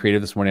of feeling creative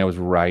this morning. I was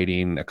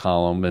writing a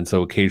column, and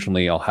so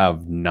occasionally I'll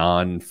have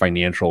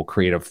non-financial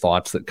creative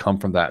thoughts that come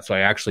from that. So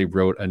I actually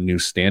wrote a new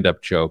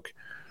stand-up joke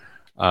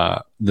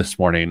this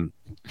morning,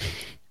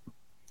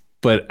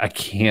 but I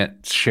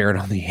can't share it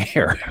on the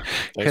air.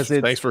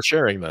 Thanks for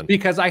sharing then.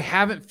 Because I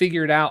haven't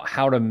figured out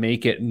how to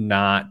make it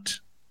not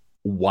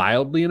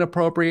wildly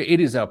inappropriate. It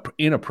is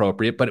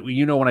inappropriate, but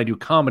when I do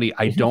comedy,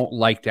 I don't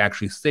like to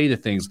actually say the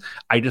things.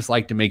 I just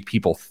like to make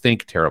people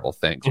think terrible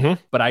things,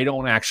 but I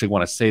don't actually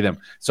want to say them.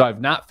 So I've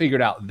not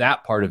figured out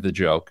that part of the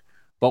joke,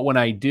 but when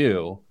I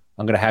do,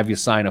 I'm going to have you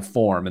sign a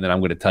form and then I'm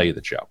going to tell you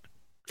the joke.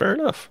 Fair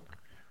enough.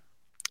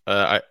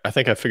 I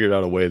think I figured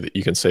out a way that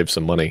you can save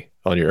some money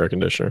on your air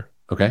conditioner.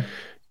 Okay.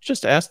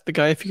 Just ask the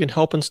guy if you can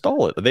help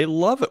install it. They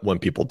love it when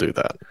people do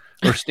that.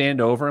 Or stand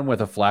over him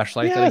with a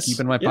flashlight that I keep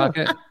in my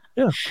pocket.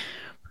 Yeah.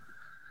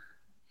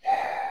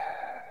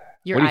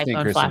 Your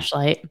iPhone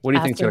flashlight. What do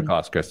you think it's going to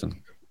cost,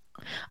 Kristen?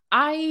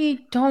 I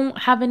don't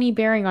have any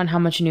bearing on how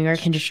much a new air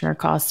conditioner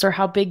costs or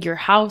how big your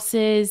house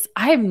is.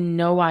 I have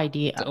no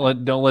idea.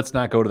 Let's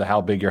not go to the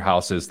how big your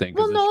house is thing.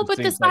 Well, no, but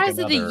the size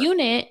of the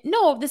unit.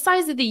 No, the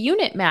size of the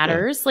unit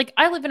matters. Yeah. Like,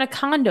 I live in a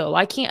condo.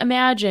 I can't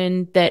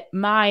imagine that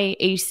my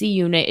AC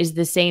unit is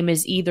the same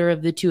as either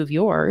of the two of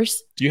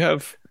yours. Do you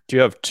have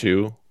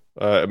two?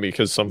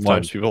 Because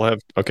sometimes people have.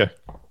 Okay.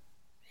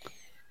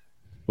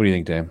 What do you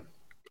think, Dan?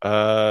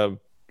 Oh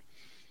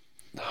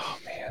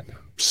man,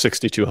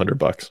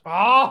 $6,200.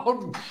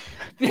 Oh,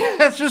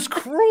 that's just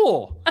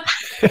cruel.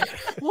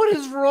 What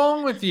is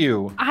wrong with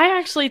you? I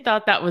actually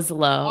thought that was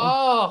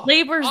low.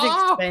 Labor's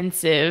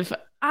expensive.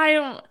 I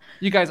don't.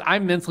 You guys,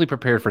 I'm mentally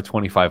prepared for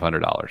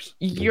 $2,500.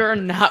 You're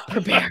not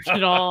prepared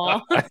at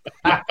all.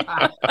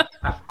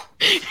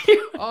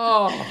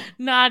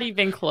 Not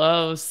even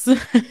close.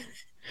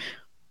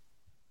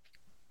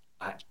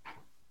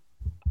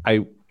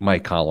 My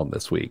column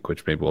this week,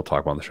 which maybe we'll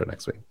talk about on the show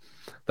next week,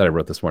 that I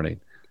wrote this morning,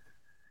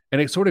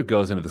 and it sort of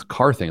goes into this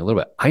car thing a little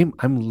bit.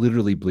 I'm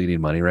literally bleeding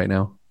money right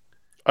now.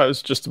 I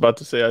was just about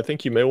to say, I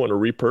think you may want to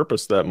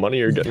repurpose that money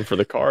you're getting for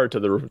the car to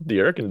the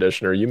air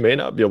conditioner. You may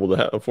not be able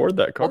to afford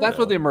that car. Well, that's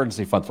what the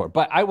emergency fund's for.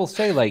 But I will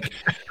say, like,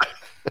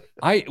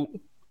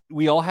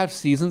 we all have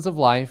seasons of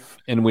life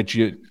in which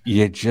you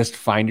just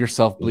find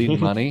yourself bleeding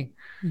money.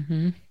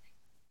 Mm-hmm.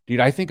 Dude,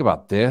 I think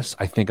about this.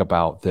 I think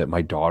about that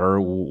my daughter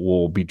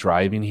will be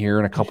driving here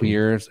in a couple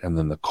years, and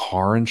then the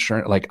car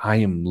insurance. Like, I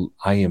am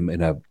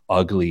in a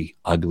ugly,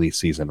 ugly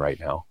season right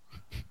now.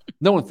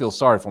 No one feels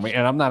sorry for me,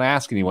 and I'm not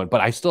asking anyone,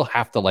 but I still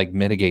have to like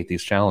mitigate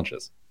these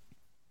challenges.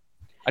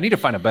 I need to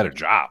find a better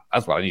job.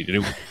 That's what I need to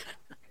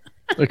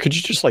do. Could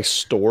you just like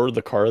store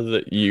the car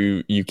that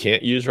you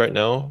can't use right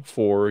now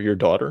for your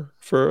daughter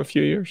for a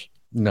few years?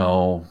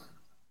 No,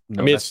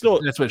 I mean,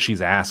 that's what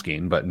she's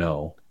asking, but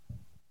no.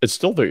 It's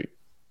still the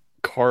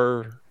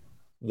car,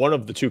 one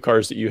of the two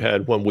cars that you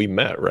had when we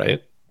met,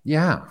 right?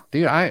 Yeah,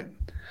 dude.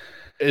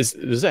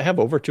 Does that have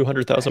over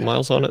 200,000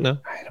 miles on it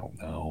now? I don't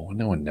know.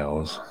 No one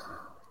knows.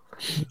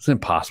 It's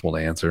impossible to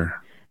answer.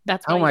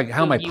 That's how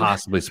am I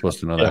possibly supposed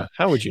to know that?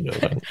 How would you know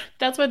that?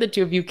 That's why the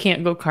two of you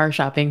can't go car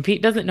shopping.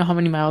 Pete doesn't know how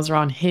many miles are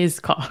on his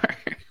car.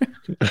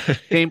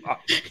 I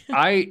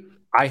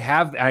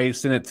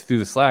sent it through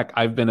the Slack.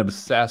 I've been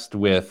obsessed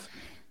with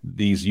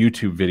these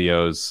YouTube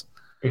videos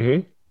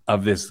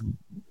of this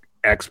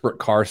expert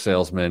car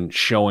salesman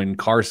showing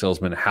car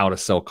salesmen how to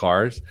sell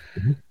cars.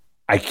 Mm-hmm.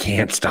 I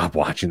can't stop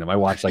watching them. I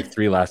watched like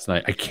 3 last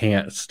night. I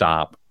can't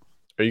stop.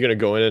 Are you going to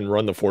go in and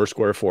run the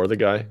Foursquare for the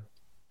guy?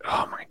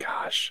 Oh my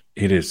gosh.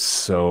 It is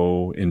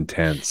so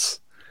intense.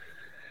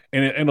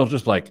 And it'll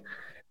just like,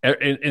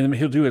 and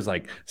he'll do his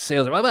like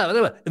sales,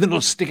 and then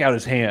he'll stick out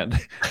his hand.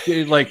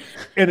 Like,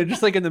 and it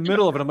just like in the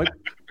middle of it, I'm like,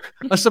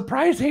 a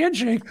surprise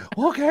handshake.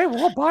 Okay,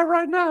 well, I'll buy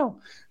right now.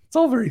 It's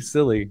all very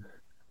silly.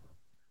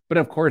 But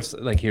of course,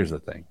 like, here's the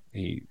thing.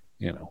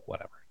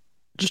 Whatever.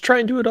 Just try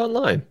and do it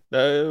online.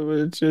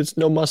 It's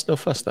no muss, no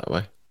fuss that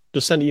way.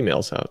 Just send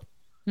emails out.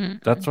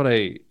 That's what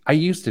I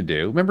used to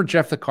do. Remember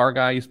Jeff, the car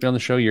guy, used to be on the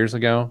show years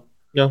ago?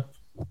 Yeah.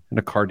 In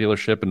a car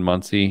dealership in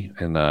Muncie,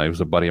 and he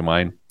was a buddy of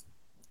mine.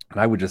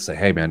 And I would just say,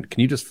 hey, man, can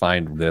you just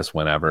find this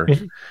whenever?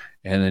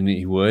 And then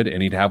he would,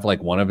 and he'd have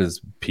like one of his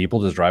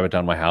people just drive it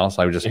down my house.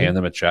 I would just hand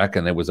them a check,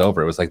 and it was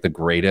over. It was like the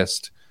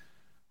greatest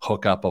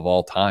hookup of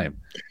all time.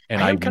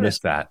 And I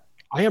missed that.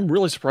 I am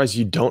really surprised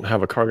you don't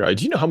have a car guy.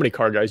 Do you know how many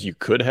car guys you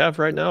could have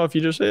right now if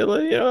you just say,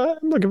 like,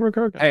 I'm looking for a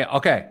car guy? Hey,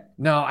 okay.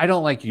 No, I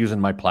don't like using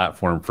my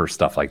platform for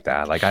stuff like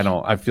that. Like,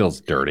 I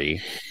feels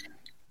dirty.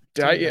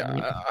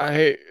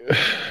 I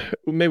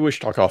maybe we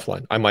should talk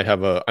offline. I might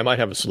have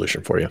a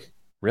solution for you.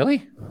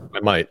 Really? I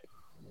might.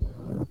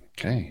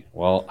 Okay.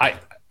 Well,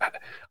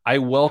 I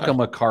welcome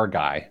a car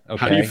guy.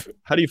 Okay.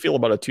 How do you feel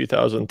about a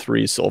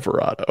 2003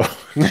 Silverado?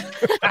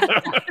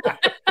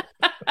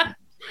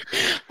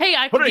 Hey,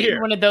 I could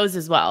get one of those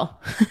as well.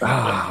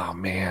 Oh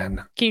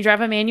man. Can you drive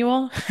a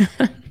manual?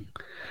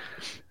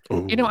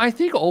 I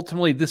think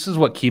ultimately this is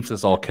what keeps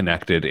us all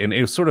connected. And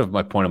it was sort of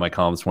my point of my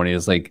column this morning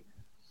is like,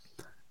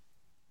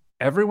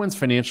 everyone's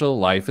financial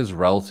life is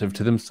relative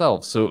to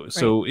themselves.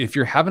 So if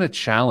you're having a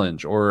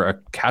challenge or a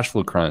cash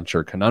flow crunch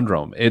or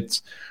conundrum,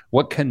 it's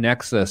what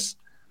connects us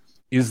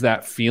is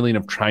that feeling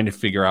of trying to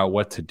figure out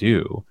what to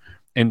do.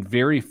 And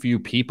very few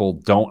people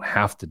don't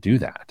have to do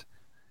that.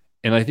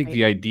 And I think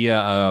the idea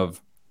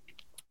of,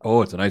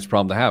 it's a nice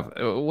problem to have,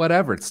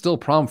 whatever, it's still a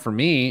problem for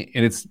me.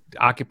 And it's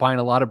occupying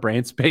a lot of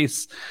brain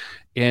space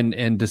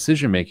and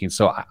decision making.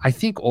 So I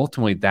think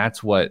ultimately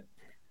that's what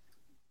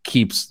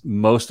keeps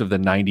most of the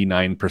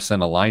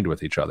 99% aligned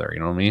with each other. You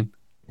know what I mean?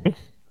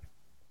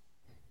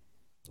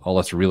 All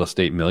us real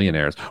estate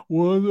millionaires.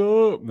 What's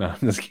up? No, I'm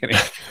just kidding.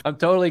 I'm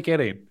totally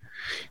kidding.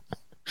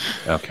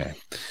 Okay.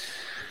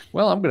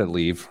 Well, I'm going to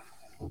leave.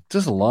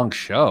 This is a long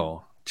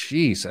show.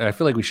 Jeez. I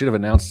feel like we should have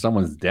announced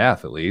someone's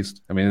death at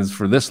least. I mean, it's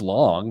for this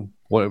long.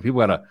 What people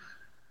got to...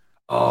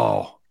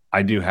 Oh,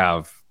 I do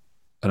have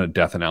a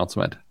death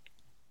announcement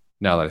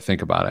now that I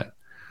think about it.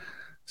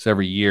 So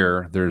every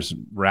year there's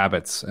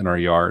rabbits in our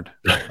yard.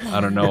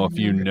 I don't know if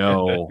you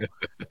know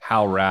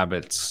how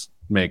rabbits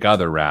make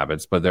other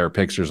rabbits, but there are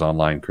pictures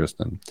online,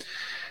 Kristen.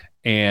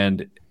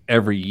 And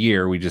every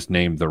year we just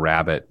name the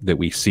rabbit that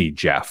we see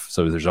Jeff.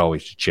 So there's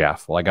always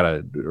Jeff. Well, I got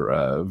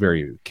a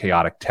very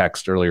chaotic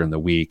text earlier in the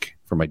week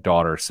from my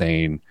daughter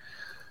saying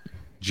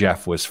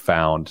Jeff was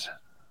found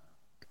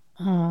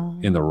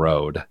in the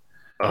road.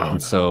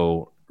 And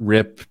so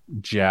rip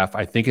Jeff.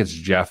 I think it's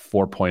Jeff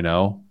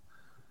 4.0.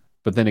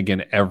 But then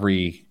again,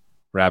 every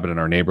rabbit in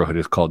our neighborhood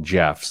is called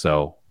Jeff.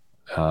 So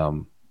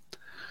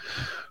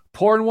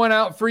pouring one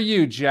out for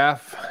you,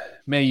 Jeff.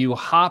 May you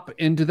hop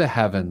into the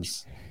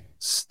heavens.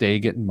 Stay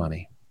getting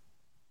money.